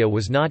Hypatia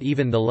was not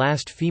even the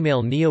last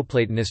female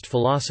Neoplatonist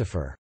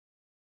philosopher.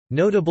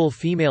 Notable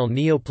female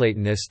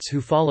Neoplatonists who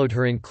followed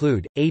her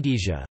include,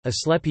 Adesia,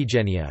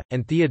 Asclepigenia,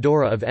 and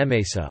Theodora of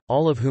Emesa,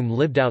 all of whom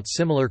lived out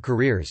similar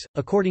careers.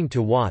 According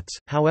to Watts,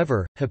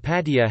 however,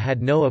 Hypatia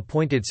had no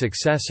appointed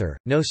successor,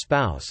 no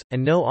spouse,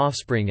 and no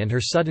offspring, and her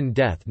sudden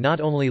death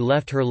not only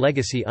left her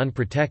legacy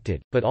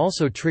unprotected, but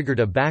also triggered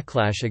a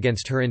backlash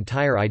against her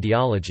entire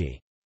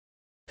ideology.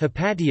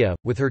 Hypatia,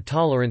 with her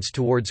tolerance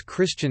towards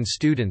Christian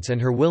students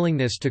and her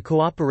willingness to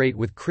cooperate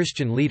with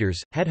Christian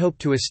leaders, had hoped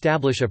to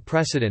establish a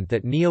precedent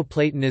that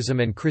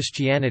Neoplatonism and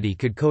Christianity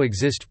could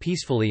coexist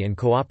peacefully and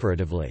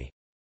cooperatively.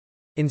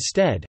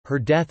 Instead, her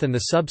death and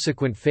the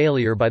subsequent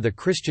failure by the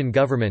Christian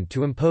government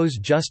to impose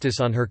justice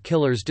on her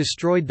killers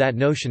destroyed that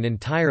notion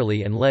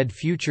entirely and led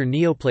future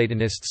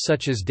Neoplatonists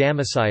such as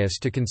Damascius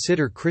to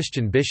consider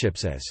Christian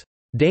bishops as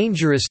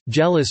dangerous,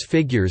 jealous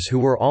figures who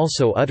were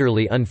also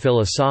utterly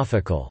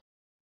unphilosophical.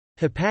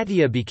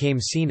 Hypatia became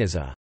seen as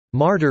a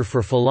martyr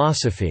for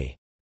philosophy,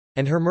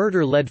 and her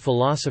murder led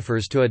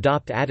philosophers to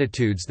adopt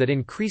attitudes that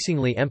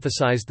increasingly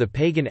emphasized the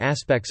pagan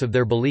aspects of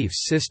their belief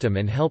system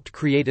and helped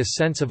create a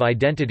sense of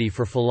identity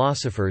for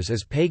philosophers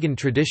as pagan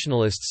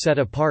traditionalists set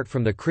apart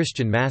from the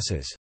Christian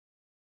masses.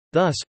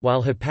 Thus,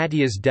 while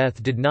Hypatia's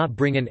death did not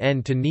bring an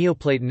end to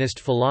Neoplatonist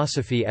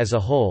philosophy as a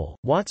whole,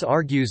 Watts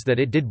argues that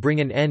it did bring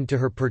an end to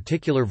her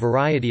particular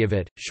variety of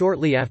it.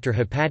 Shortly after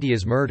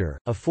Hypatia's murder,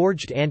 a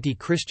forged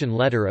anti-Christian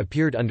letter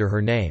appeared under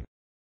her name.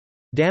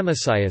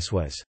 Damascius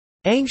was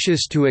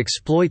anxious to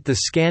exploit the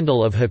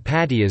scandal of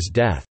Hypatia's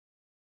death,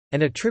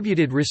 and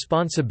attributed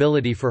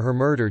responsibility for her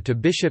murder to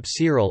Bishop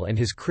Cyril and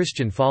his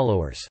Christian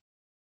followers.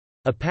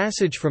 A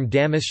passage from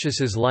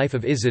Damascius's Life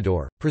of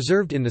Isidore,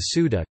 preserved in the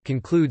Suda,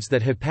 concludes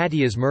that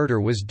Hypatia's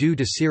murder was due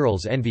to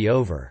Cyril's envy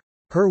over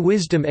her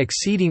wisdom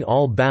exceeding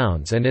all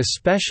bounds and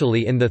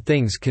especially in the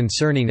things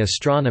concerning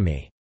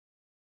astronomy.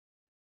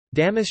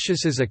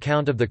 Damascius's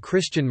account of the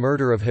Christian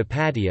murder of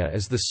Hypatia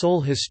is the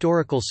sole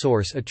historical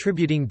source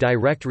attributing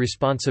direct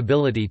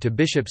responsibility to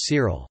Bishop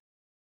Cyril.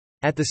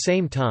 At the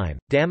same time,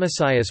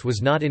 Damascius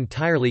was not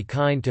entirely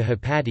kind to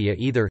Hypatia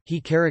either. He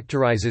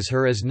characterizes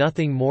her as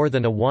nothing more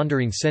than a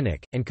wandering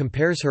cynic, and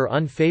compares her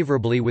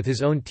unfavorably with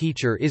his own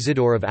teacher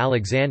Isidore of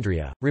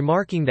Alexandria,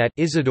 remarking that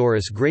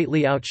Isidorus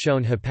greatly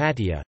outshone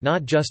Hypatia,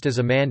 not just as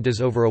a man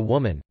does over a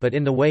woman, but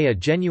in the way a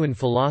genuine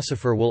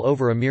philosopher will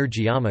over a mere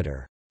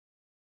geometer.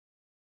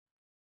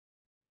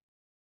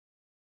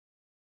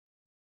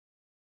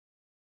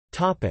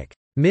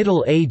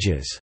 Middle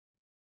Ages.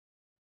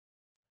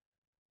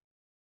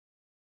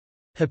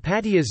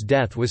 Hypatia's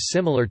death was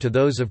similar to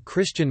those of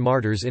Christian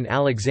martyrs in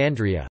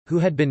Alexandria, who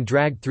had been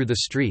dragged through the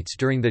streets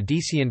during the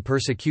Decian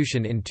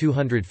persecution in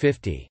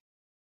 250.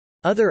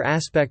 Other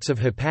aspects of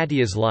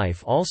Hypatia's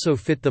life also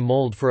fit the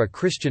mold for a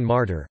Christian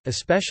martyr,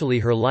 especially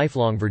her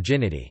lifelong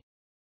virginity.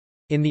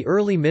 In the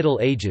early Middle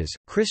Ages,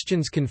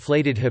 Christians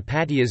conflated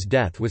Hypatia's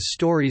death with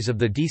stories of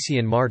the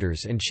Decian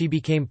martyrs, and she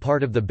became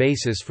part of the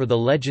basis for the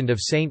legend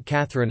of Saint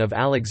Catherine of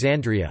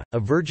Alexandria,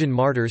 a virgin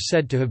martyr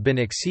said to have been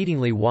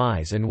exceedingly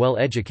wise and well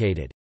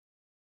educated.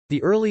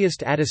 The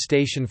earliest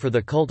attestation for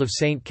the cult of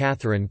Saint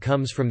Catherine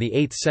comes from the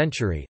 8th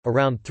century,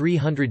 around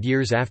 300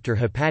 years after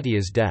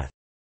Hypatia's death.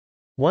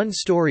 One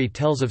story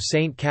tells of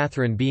Saint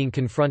Catherine being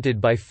confronted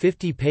by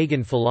 50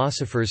 pagan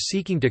philosophers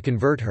seeking to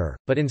convert her,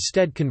 but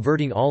instead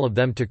converting all of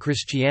them to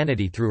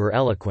Christianity through her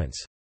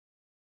eloquence.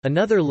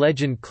 Another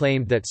legend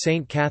claimed that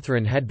Saint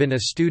Catherine had been a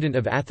student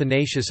of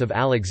Athanasius of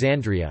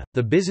Alexandria.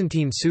 The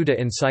Byzantine Suda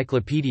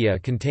Encyclopedia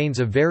contains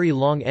a very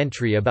long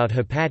entry about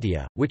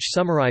Hypatia, which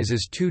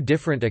summarizes two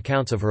different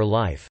accounts of her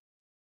life.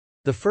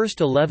 The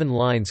first 11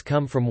 lines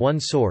come from one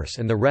source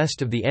and the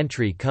rest of the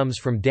entry comes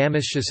from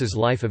Damascius's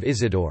Life of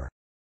Isidore.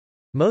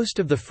 Most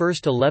of the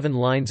first 11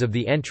 lines of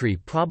the entry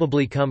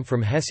probably come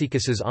from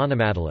Hesychus's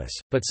Onomatolus,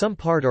 but some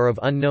part are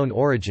of unknown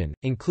origin,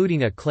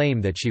 including a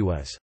claim that she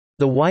was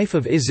the wife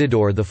of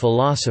Isidore the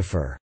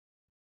philosopher,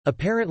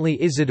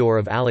 apparently Isidore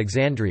of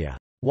Alexandria.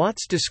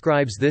 Watts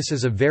describes this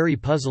as a very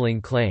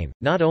puzzling claim,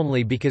 not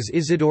only because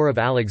Isidore of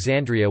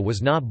Alexandria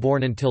was not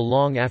born until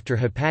long after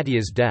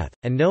Hypatia's death,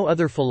 and no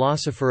other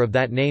philosopher of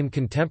that name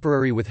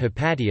contemporary with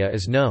Hypatia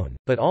is known,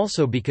 but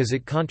also because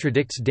it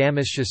contradicts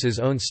Damascius's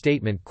own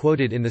statement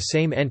quoted in the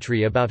same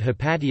entry about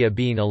Hypatia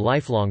being a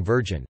lifelong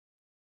virgin.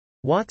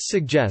 Watts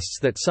suggests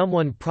that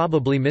someone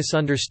probably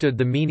misunderstood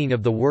the meaning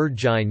of the word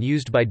gyne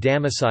used by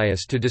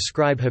Damascius to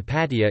describe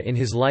Hypatia in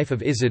his Life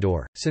of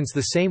Isidore, since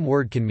the same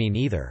word can mean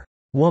either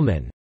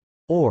woman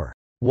or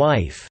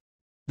wife.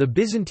 The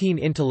Byzantine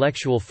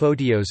intellectual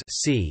Photios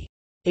c.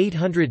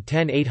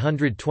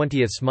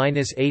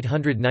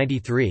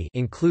 810–820–893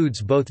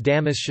 includes both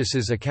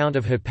Damascius's account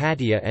of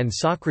Hypatia and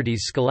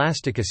Socrates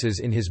Scholasticus's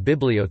in his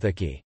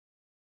Bibliothèque.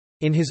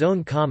 In his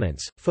own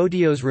comments,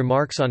 Photios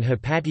remarks on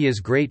Hypatia's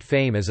great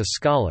fame as a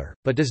scholar,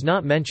 but does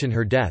not mention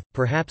her death,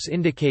 perhaps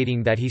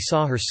indicating that he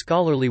saw her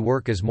scholarly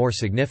work as more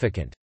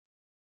significant.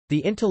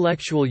 The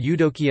intellectual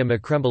Eudokia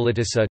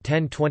Macrembolitissa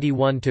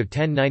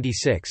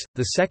 (1021–1096),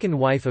 the second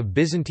wife of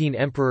Byzantine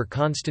Emperor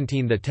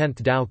Constantine X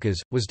Doukas,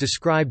 was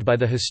described by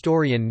the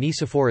historian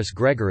Nicephorus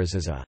Gregoras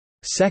as a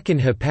second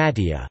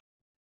Hypatia.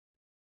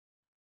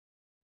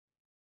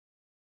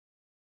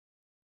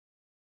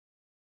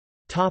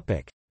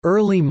 Topic: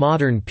 Early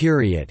modern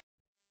period.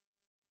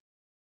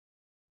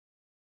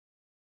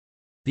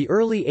 The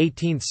early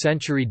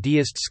 18th-century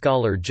deist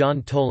scholar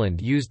John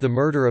Toland used the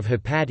murder of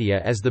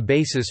Hypatia as the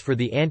basis for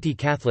the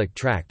anti-Catholic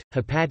tract,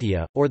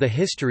 Hypatia, or the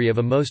history of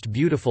a most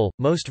beautiful,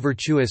 most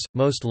virtuous,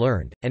 most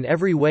learned, and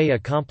every way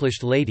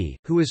accomplished lady,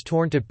 who was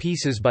torn to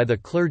pieces by the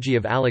clergy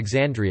of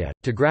Alexandria,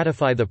 to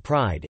gratify the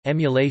pride,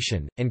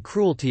 emulation, and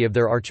cruelty of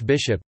their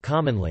archbishop,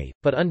 commonly,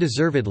 but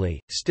undeservedly,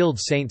 stilled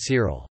Saint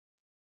Cyril.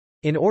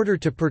 In order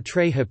to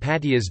portray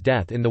Hypatia's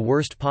death in the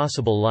worst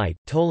possible light,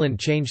 Toland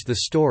changed the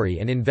story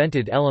and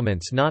invented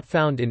elements not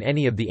found in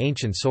any of the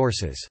ancient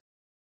sources.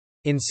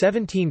 In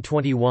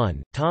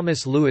 1721,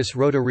 Thomas Lewis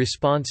wrote a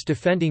response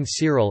defending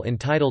Cyril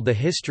entitled The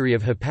History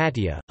of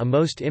Hypatia, a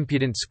most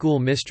impudent school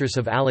mistress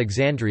of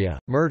Alexandria,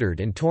 murdered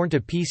and torn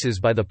to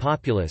pieces by the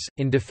populace,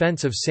 in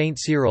defense of Saint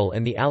Cyril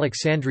and the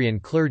Alexandrian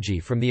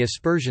clergy from the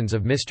aspersions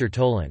of Mr.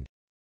 Toland.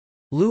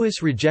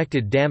 Lewis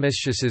rejected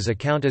Damasius's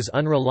account as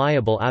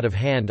unreliable out of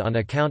hand on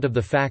account of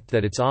the fact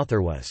that its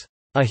author was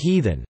a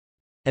heathen,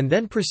 and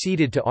then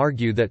proceeded to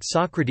argue that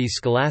Socrates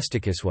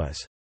Scholasticus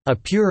was a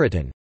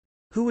Puritan,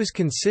 who was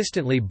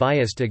consistently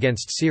biased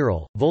against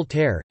Cyril.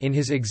 Voltaire, in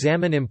his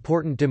Examen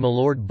important de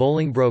Milord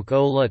Bolingbroke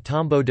o la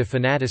tombeau de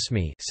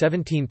fanatisme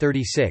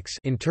 1736,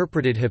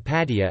 interpreted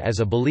Hypatia as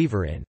a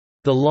believer in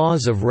the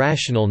laws of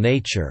rational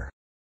nature,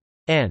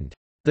 and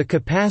the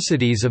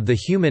capacities of the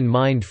human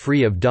mind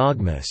free of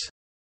dogmas,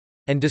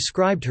 and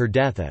described her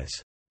death as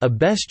a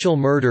bestial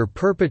murder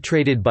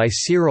perpetrated by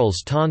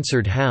Cyril's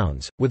tonsured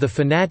hounds, with a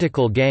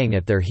fanatical gang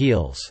at their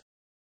heels.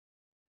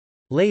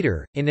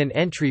 Later, in an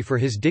entry for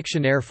his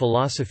Dictionnaire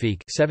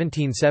philosophique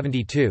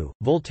 1772,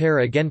 Voltaire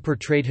again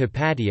portrayed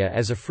Hypatia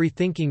as a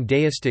free-thinking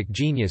deistic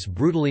genius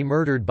brutally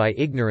murdered by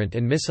ignorant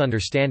and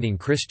misunderstanding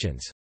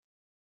Christians.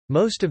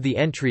 Most of the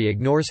entry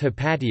ignores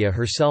Hypatia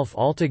herself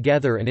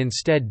altogether and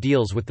instead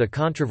deals with the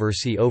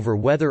controversy over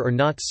whether or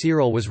not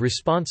Cyril was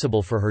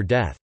responsible for her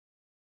death.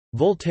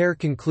 Voltaire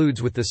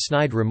concludes with the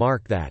snide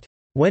remark that,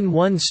 "When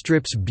one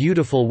strips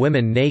beautiful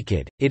women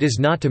naked, it is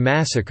not to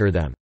massacre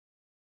them."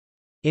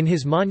 In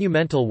his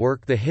monumental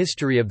work The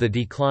History of the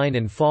Decline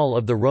and Fall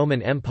of the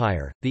Roman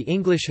Empire, the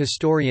English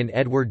historian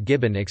Edward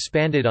Gibbon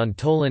expanded on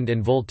Toland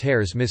and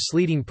Voltaire's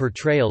misleading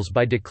portrayals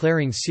by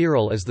declaring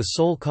Cyril as the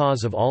sole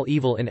cause of all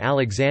evil in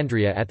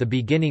Alexandria at the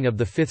beginning of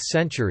the 5th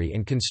century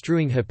and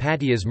construing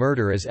Hypatia's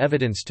murder as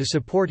evidence to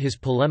support his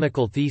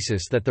polemical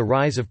thesis that the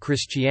rise of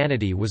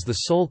Christianity was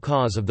the sole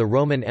cause of the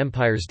Roman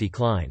Empire's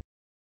decline.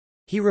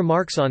 He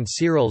remarks on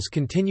Cyril's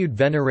continued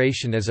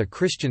veneration as a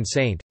Christian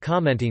saint,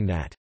 commenting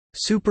that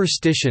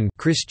superstition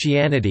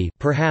Christianity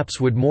perhaps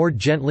would more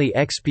gently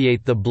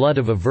expiate the blood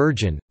of a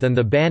virgin, than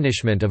the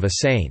banishment of a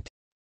saint."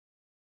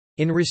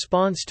 In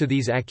response to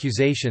these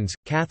accusations,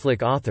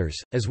 Catholic authors,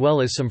 as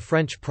well as some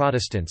French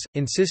Protestants,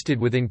 insisted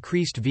with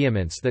increased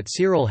vehemence that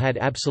Cyril had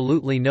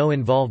absolutely no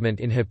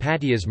involvement in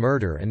Hypatia's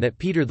murder and that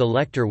Peter the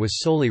Lector was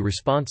solely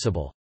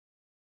responsible.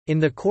 In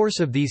the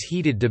course of these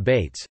heated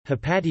debates,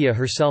 Hypatia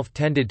herself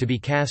tended to be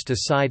cast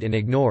aside and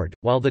ignored,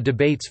 while the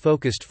debates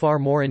focused far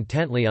more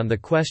intently on the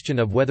question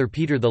of whether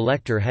Peter the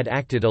Lector had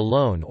acted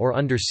alone or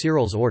under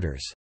Cyril's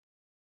orders.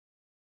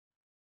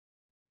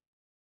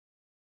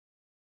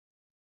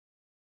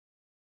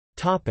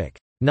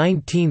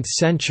 19th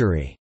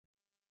century.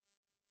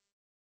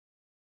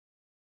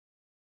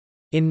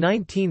 In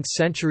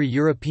 19th-century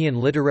European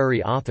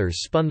literary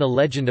authors spun the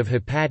legend of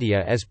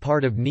Hypatia as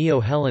part of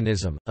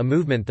Neo-Hellenism, a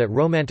movement that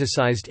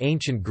romanticized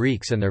ancient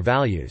Greeks and their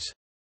values.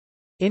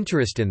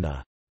 Interest in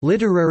the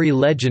literary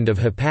legend of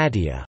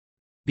Hypatia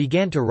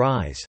began to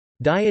rise.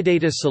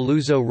 Diodata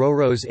Saluzzo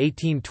Roro's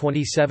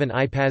 1827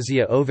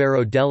 Hypatia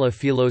ovvero della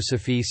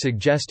filosofia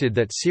suggested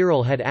that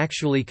Cyril had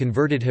actually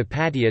converted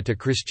Hypatia to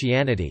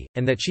Christianity,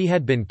 and that she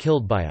had been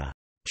killed by a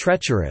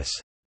treacherous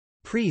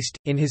priest.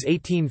 In his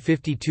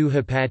 1852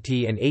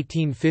 Hypatie and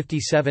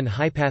 1857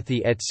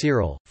 Hypatie et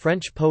Cyril,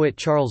 French poet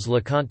Charles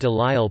Leconte de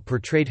Lisle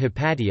portrayed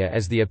Hypatia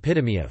as the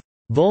epitome of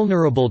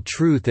vulnerable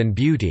truth and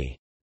beauty.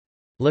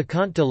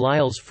 Leconte de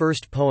Lisle's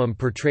first poem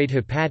portrayed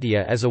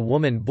Hypatia as a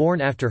woman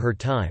born after her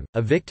time,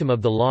 a victim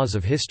of the laws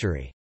of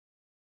history.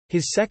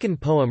 His second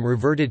poem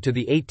reverted to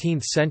the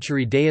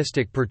 18th-century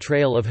deistic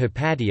portrayal of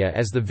Hypatia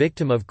as the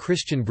victim of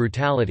Christian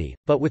brutality,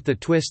 but with the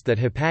twist that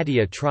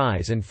Hypatia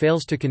tries and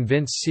fails to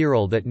convince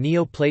Cyril that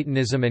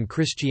Neoplatonism and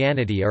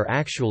Christianity are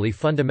actually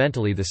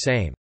fundamentally the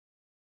same.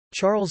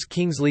 Charles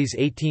Kingsley's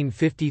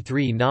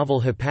 1853 novel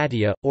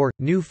Hypatia, or,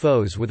 New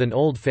Foes with an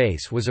Old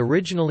Face was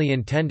originally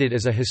intended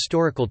as a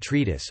historical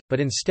treatise,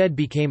 but instead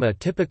became a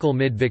typical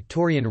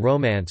mid-Victorian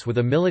romance with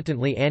a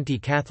militantly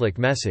anti-Catholic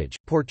message,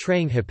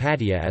 portraying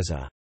Hypatia as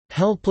a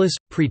helpless,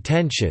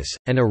 pretentious,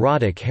 and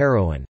erotic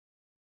heroine,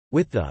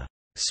 with the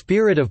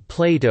spirit of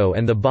Plato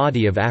and the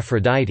body of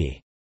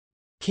Aphrodite.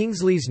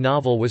 Kingsley's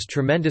novel was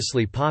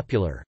tremendously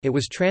popular, it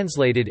was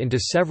translated into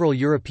several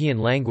European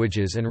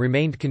languages and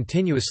remained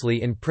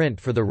continuously in print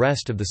for the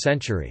rest of the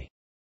century.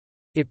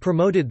 It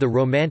promoted the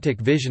romantic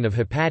vision of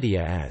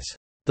Hypatia as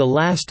the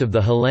last of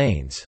the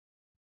Hellenes,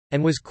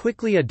 and was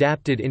quickly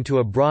adapted into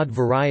a broad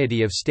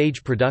variety of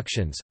stage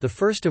productions, the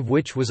first of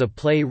which was a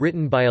play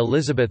written by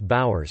Elizabeth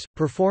Bowers,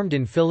 performed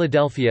in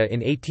Philadelphia in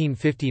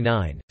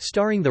 1859,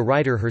 starring the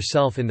writer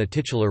herself in the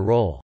titular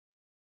role.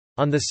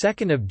 On 2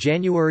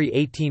 January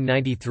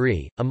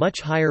 1893, a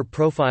much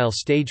higher-profile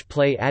stage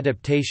play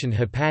adaptation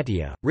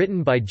Hypatia,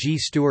 written by G.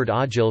 Stuart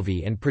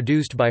Ogilvie and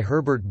produced by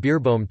Herbert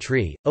Beerbohm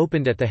Tree,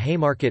 opened at the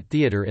Haymarket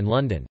Theatre in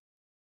London.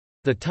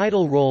 The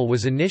title role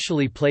was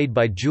initially played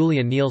by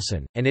Julia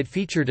Neilson, and it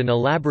featured an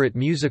elaborate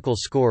musical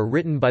score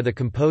written by the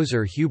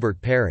composer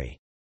Hubert Parry.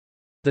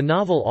 The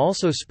novel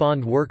also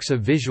spawned works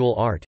of visual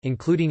art,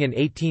 including an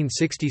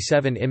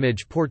 1867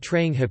 image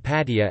portraying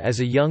Hypatia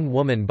as a young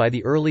woman by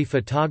the early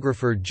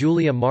photographer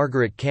Julia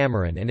Margaret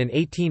Cameron and an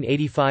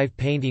 1885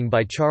 painting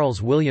by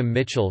Charles William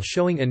Mitchell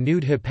showing a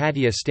nude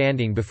Hypatia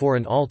standing before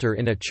an altar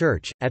in a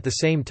church. At the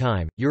same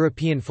time,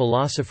 European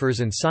philosophers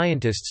and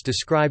scientists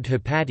described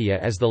Hypatia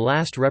as the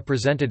last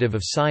representative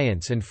of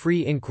science and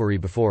free inquiry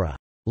before a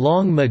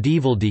long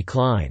medieval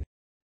decline.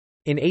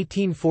 In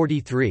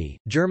 1843,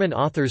 German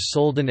authors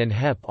Soldan and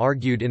Hepp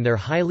argued in their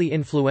highly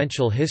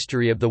influential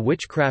History of the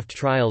Witchcraft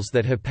Trials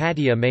that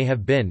Hypatia may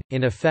have been,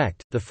 in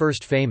effect, the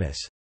first famous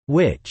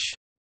witch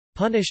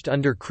punished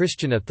under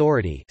Christian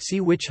authority.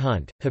 See Witch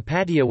Hunt.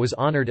 Hypatia was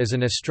honored as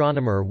an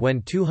astronomer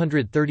when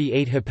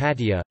 238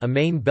 Hypatia, a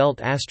main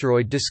belt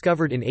asteroid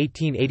discovered in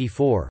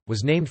 1884,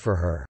 was named for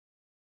her.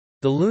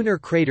 The lunar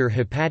crater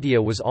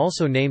Hypatia was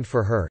also named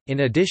for her, in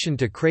addition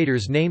to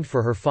craters named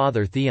for her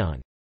father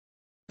Theon.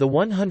 The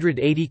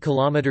 180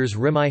 km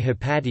Rimae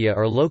Hypatia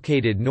are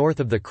located north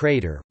of the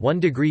crater, 1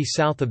 degree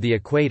south of the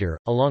equator,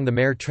 along the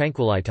Mare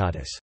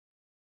Tranquillitatis.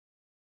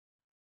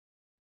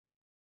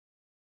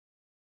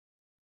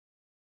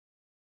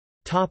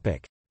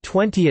 Topic: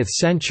 20th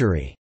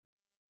century.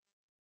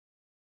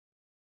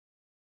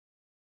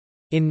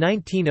 In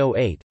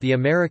 1908, the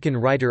American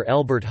writer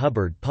Elbert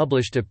Hubbard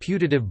published a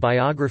putative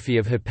biography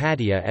of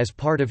Hypatia as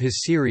part of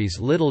his series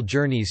Little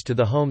Journeys to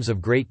the Homes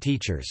of Great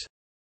Teachers.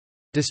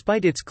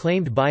 Despite its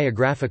claimed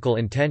biographical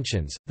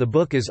intentions, the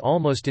book is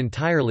almost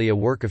entirely a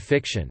work of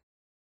fiction.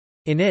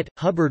 In it,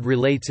 Hubbard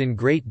relates in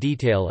great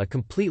detail a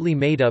completely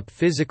made-up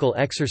physical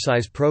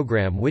exercise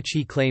program which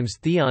he claims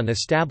Theon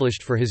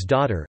established for his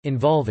daughter,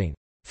 involving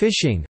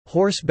fishing,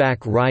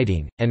 horseback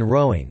riding, and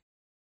rowing.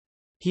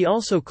 He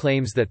also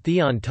claims that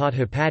Theon taught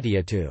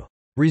Hypatia to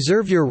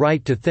reserve your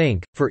right to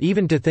think, for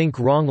even to think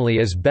wrongly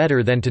is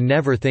better than to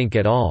never think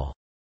at all.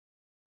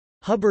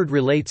 Hubbard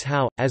relates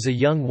how, as a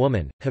young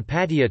woman,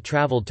 Hypatia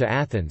traveled to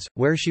Athens,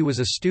 where she was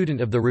a student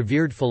of the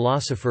revered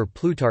philosopher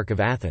Plutarch of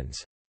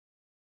Athens.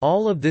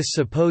 All of this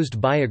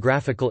supposed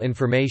biographical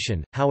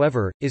information,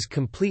 however, is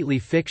completely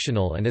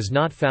fictional and is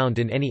not found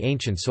in any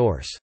ancient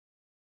source.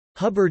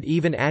 Hubbard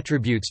even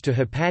attributes to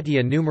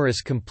Hypatia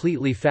numerous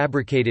completely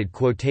fabricated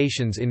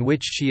quotations in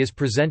which she is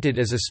presented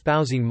as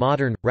espousing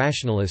modern,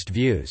 rationalist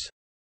views.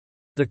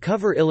 The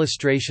cover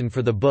illustration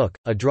for the book,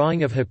 a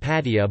drawing of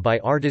Hypatia by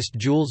artist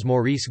Jules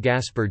Maurice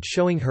Gaspard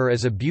showing her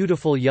as a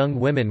beautiful young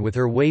woman with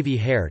her wavy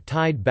hair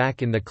tied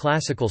back in the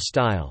classical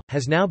style,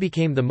 has now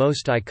become the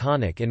most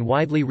iconic and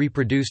widely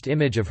reproduced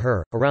image of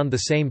her. Around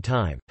the same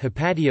time,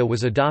 Hypatia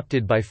was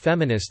adopted by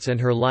feminists and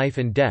her life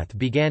and death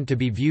began to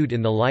be viewed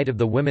in the light of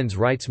the women's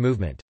rights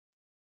movement.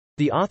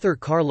 The author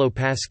Carlo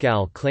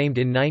Pascal claimed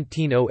in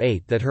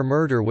 1908 that her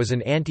murder was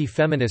an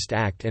anti-feminist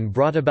act and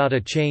brought about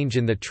a change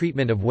in the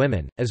treatment of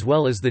women, as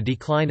well as the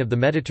decline of the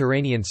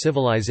Mediterranean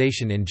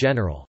civilization in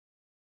general.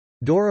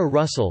 Dora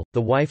Russell,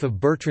 the wife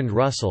of Bertrand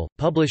Russell,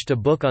 published a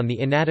book on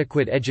the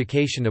inadequate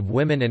education of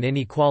women and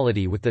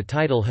inequality with the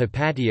title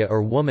Hypatia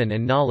or Woman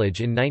and Knowledge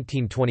in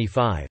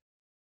 1925.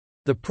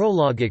 The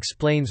prologue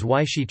explains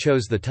why she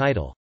chose the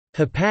title.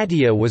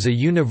 Hypatia was a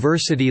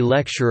university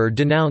lecturer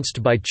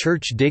denounced by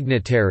church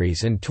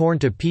dignitaries and torn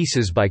to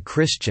pieces by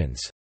Christians.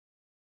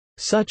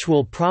 Such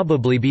will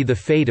probably be the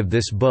fate of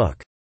this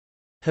book.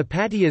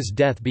 Hypatia's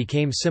death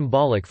became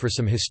symbolic for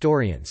some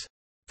historians.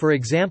 For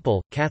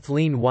example,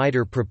 Kathleen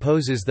Wider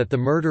proposes that the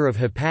murder of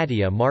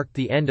Hypatia marked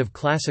the end of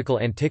classical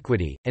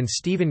antiquity, and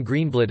Stephen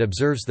Greenblatt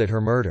observes that her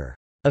murder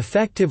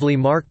effectively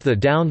marked the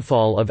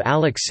downfall of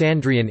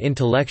Alexandrian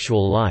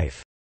intellectual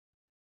life.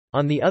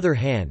 On the other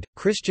hand,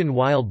 Christian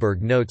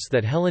Weilberg notes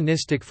that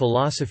Hellenistic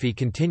philosophy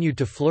continued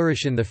to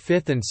flourish in the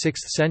 5th and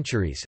 6th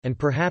centuries, and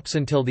perhaps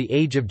until the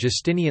age of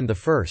Justinian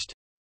I.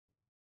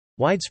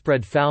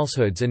 Widespread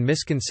falsehoods and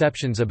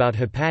misconceptions about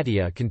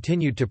Hypatia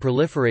continued to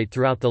proliferate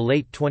throughout the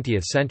late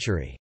 20th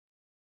century.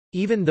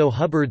 Even though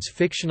Hubbard's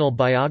fictional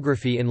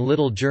biography in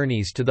Little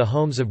Journeys to the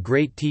Homes of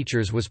Great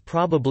Teachers was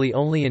probably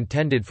only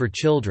intended for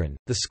children,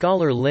 the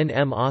scholar Lynn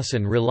M.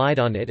 Austin relied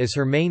on it as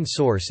her main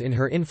source in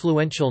her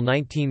influential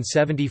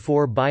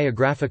 1974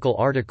 biographical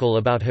article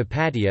about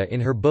Hypatia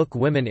in her book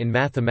Women in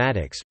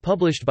Mathematics,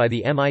 published by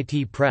the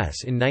MIT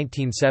Press in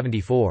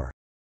 1974.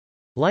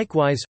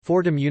 Likewise,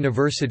 Fordham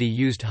University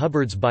used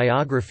Hubbard's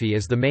biography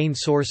as the main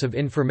source of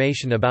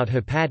information about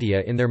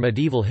Hypatia in their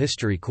medieval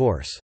history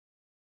course.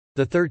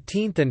 The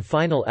 13th and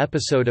final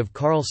episode of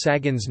Carl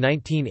Sagan's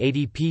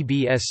 1980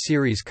 PBS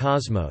series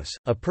Cosmos,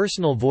 A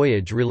Personal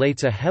Voyage,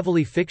 relates a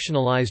heavily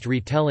fictionalized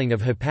retelling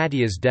of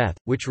Hypatia's death,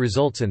 which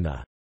results in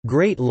the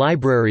Great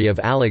Library of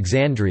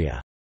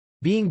Alexandria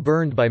being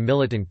burned by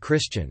militant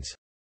Christians.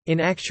 In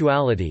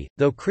actuality,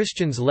 though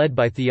Christians led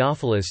by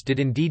Theophilus did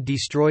indeed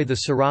destroy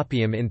the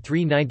Serapeum in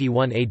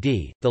 391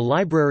 AD, the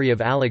Library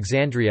of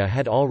Alexandria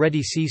had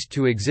already ceased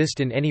to exist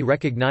in any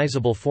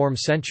recognizable form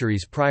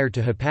centuries prior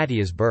to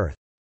Hypatia's birth.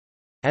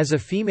 As a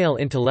female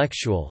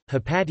intellectual,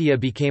 Hypatia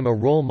became a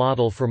role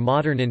model for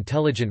modern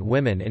intelligent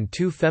women, and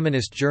two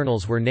feminist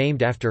journals were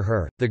named after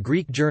her. The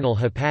Greek journal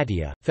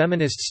Hypatia,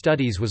 Feminist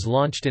Studies, was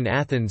launched in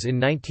Athens in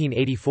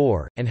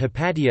 1984, and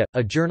Hypatia,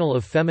 a journal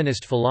of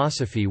feminist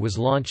philosophy, was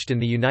launched in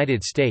the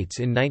United States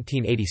in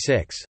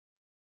 1986.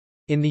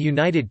 In the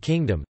United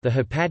Kingdom, the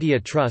Hypatia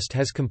Trust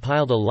has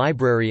compiled a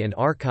library and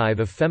archive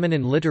of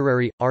feminine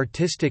literary,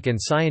 artistic, and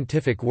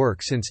scientific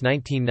work since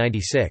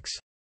 1996.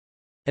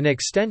 An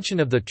extension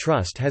of the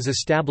trust has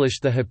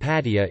established the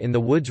Hypatia in the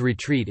Woods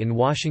Retreat in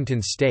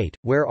Washington state,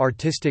 where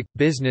artistic,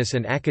 business,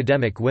 and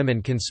academic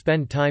women can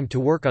spend time to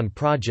work on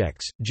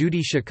projects.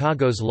 Judy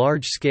Chicago's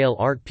large-scale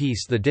art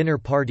piece The Dinner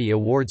Party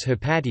awards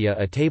Hypatia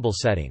a table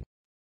setting.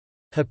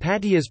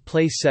 Hypatia's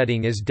place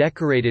setting is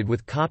decorated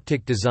with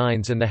Coptic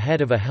designs, and the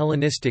head of a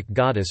Hellenistic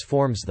goddess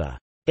forms the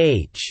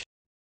H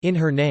in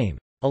her name.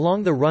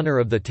 Along the runner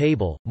of the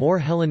table, more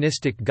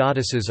Hellenistic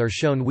goddesses are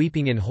shown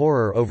weeping in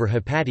horror over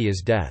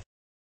Hypatia's death.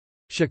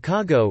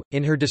 Chicago,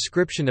 in her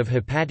description of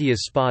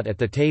Hypatia's spot at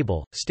the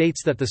table,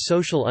 states that the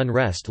social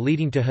unrest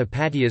leading to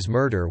Hypatia's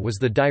murder was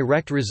the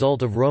direct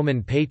result of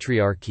Roman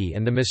patriarchy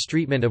and the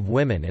mistreatment of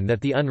women, and that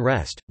the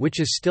unrest,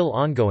 which is still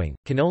ongoing,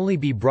 can only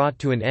be brought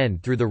to an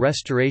end through the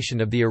restoration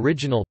of the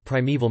original,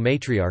 primeval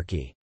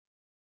matriarchy.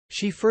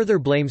 She further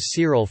blames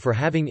Cyril for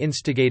having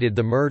instigated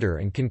the murder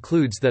and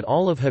concludes that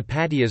all of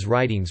Hypatia's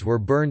writings were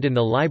burned in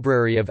the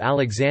Library of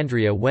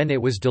Alexandria when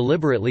it was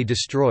deliberately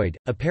destroyed,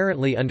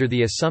 apparently under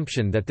the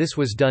assumption that this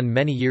was done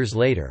many years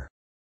later.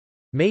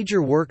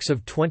 Major works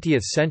of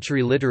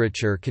 20th-century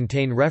literature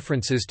contain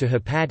references to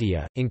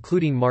Hypatia,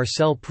 including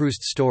Marcel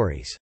Proust's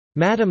stories,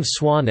 Madame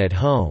Swann at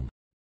Home,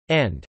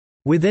 and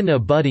Within a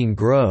Budding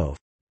Grove,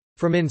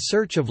 from In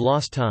Search of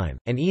Lost Time,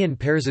 and Ian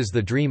Pears's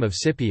The Dream of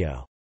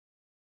Scipio.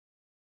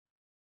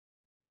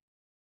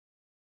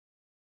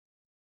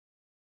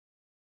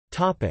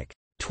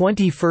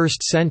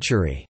 21st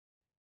century.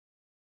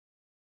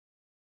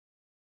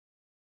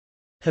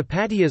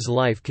 Hypatia's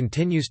life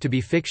continues to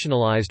be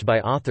fictionalized by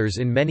authors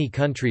in many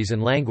countries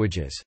and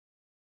languages.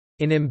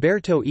 In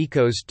Umberto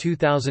Eco's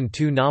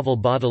 2002 novel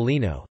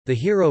Baudolino, the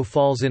hero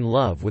falls in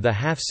love with a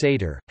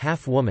half-satyr,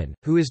 half-woman,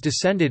 who is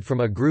descended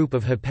from a group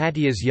of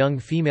Hypatia's young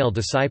female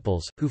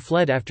disciples, who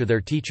fled after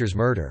their teacher's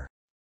murder.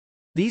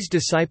 These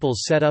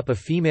disciples set up a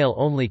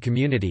female-only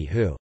community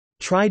who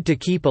tried to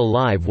keep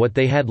alive what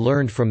they had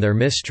learned from their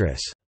mistress,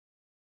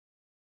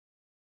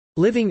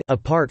 living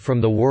apart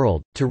from the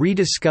world, to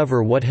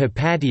rediscover what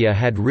Hypatia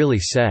had really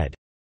said.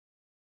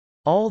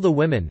 All the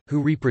women,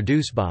 who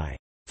reproduce by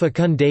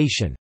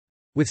fecundation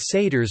with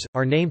satyrs,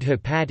 are named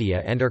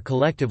Hypatia and are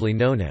collectively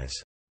known as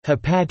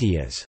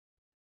Hypatias.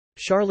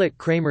 Charlotte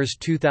Kramer's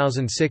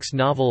 2006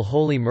 novel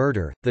Holy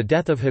Murder, The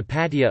Death of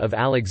Hypatia of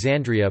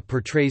Alexandria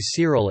portrays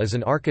Cyril as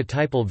an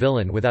archetypal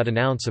villain without an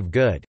ounce of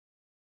good.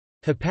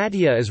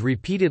 Hypatia is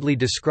repeatedly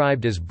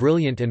described as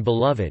brilliant and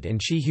beloved,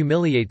 and she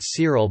humiliates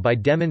Cyril by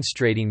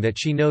demonstrating that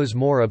she knows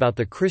more about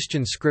the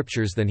Christian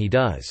scriptures than he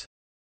does.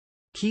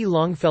 Key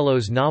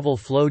Longfellow's novel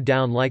Flow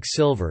Down Like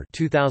Silver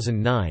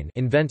 2009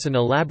 invents an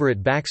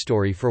elaborate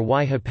backstory for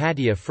why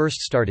Hypatia first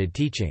started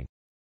teaching.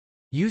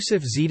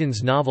 Yusuf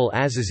Zidin's novel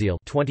Azazel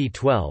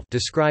 2012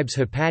 describes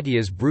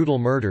Hypatia's brutal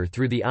murder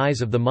through the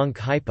eyes of the monk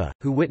Hypa,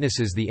 who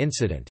witnesses the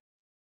incident.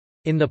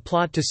 In The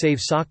Plot to Save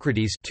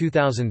Socrates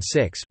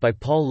 2006 by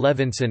Paul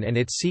Levinson and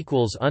its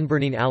sequels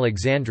Unburning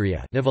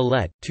Alexandria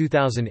Novelette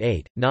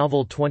 2008,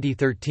 Novel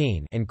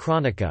 2013 and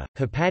Chronica,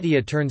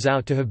 Hypatia turns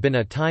out to have been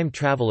a time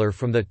traveler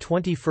from the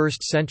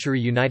 21st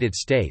century United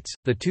States.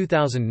 The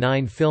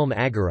 2009 film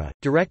Agora,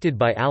 directed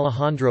by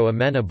Alejandro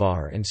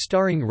Amenabar and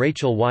starring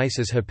Rachel Weisz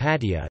as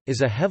Hypatia,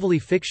 is a heavily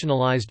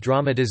fictionalized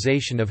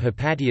dramatization of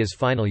Hypatia's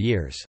final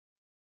years.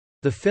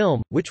 The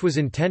film, which was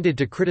intended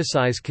to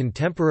criticize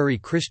contemporary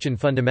Christian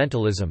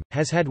fundamentalism,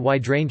 has had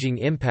wide-ranging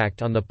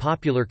impact on the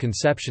popular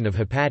conception of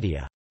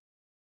Hypatia.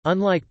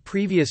 Unlike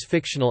previous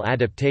fictional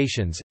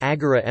adaptations,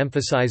 Agora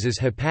emphasizes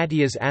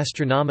Hypatia's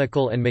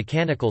astronomical and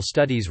mechanical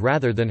studies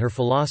rather than her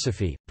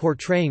philosophy,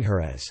 portraying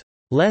her as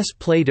less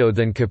Plato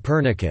than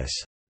Copernicus.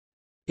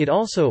 It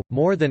also,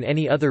 more than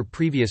any other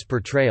previous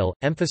portrayal,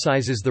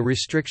 emphasizes the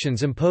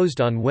restrictions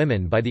imposed on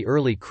women by the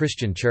early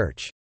Christian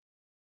Church.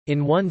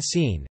 In one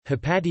scene,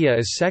 Hypatia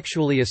is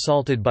sexually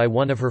assaulted by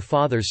one of her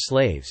father's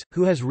slaves,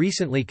 who has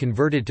recently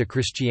converted to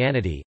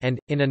Christianity, and,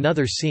 in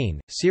another scene,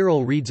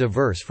 Cyril reads a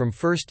verse from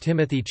 1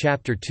 Timothy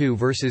chapter 2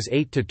 verses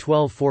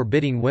 8–12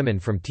 forbidding women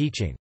from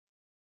teaching.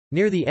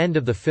 Near the end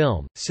of the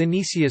film,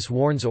 Synesius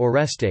warns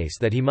Orestes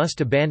that he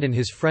must abandon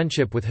his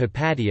friendship with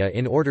Hypatia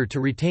in order to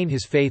retain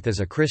his faith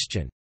as a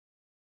Christian.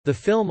 The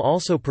film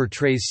also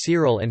portrays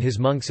Cyril and his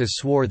monks as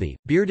swarthy,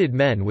 bearded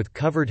men with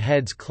covered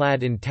heads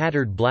clad in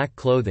tattered black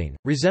clothing,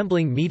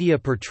 resembling media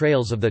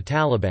portrayals of the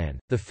Taliban.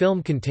 The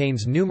film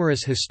contains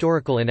numerous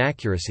historical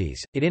inaccuracies.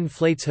 It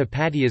inflates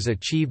Hypatia's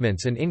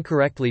achievements and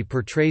incorrectly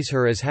portrays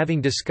her as having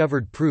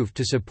discovered proof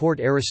to support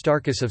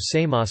Aristarchus of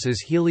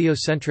Samos's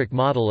heliocentric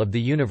model of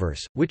the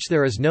universe, which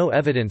there is no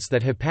evidence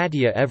that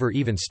Hypatia ever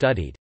even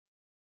studied.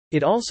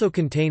 It also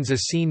contains a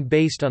scene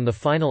based on the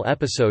final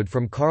episode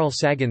from Carl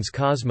Sagan's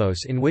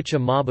Cosmos in which a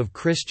mob of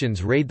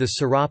Christians raid the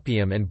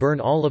Serapeum and burn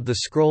all of the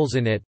scrolls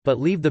in it,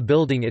 but leave the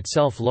building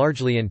itself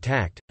largely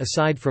intact,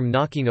 aside from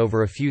knocking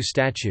over a few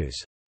statues.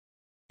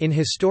 In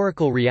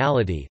historical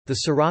reality,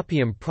 the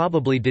Serapeum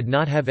probably did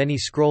not have any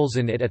scrolls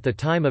in it at the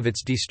time of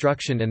its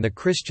destruction, and the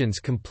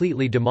Christians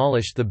completely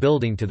demolished the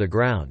building to the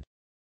ground.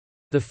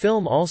 The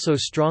film also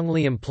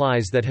strongly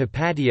implies that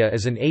Hypatia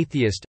is an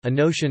atheist, a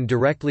notion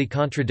directly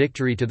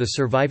contradictory to the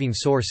surviving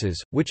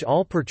sources, which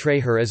all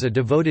portray her as a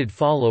devoted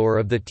follower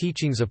of the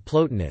teachings of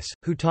Plotinus,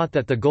 who taught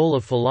that the goal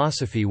of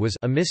philosophy was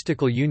a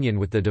mystical union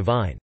with the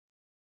divine.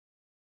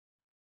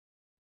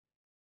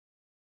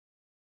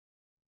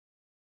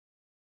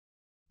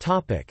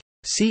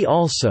 See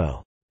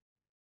also: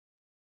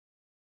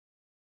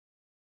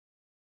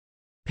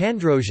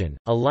 Pandrosian,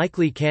 a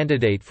likely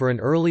candidate for an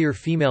earlier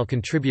female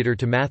contributor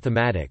to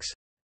mathematics.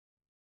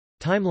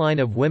 Timeline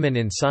of women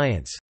in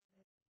science.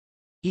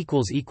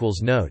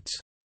 Notes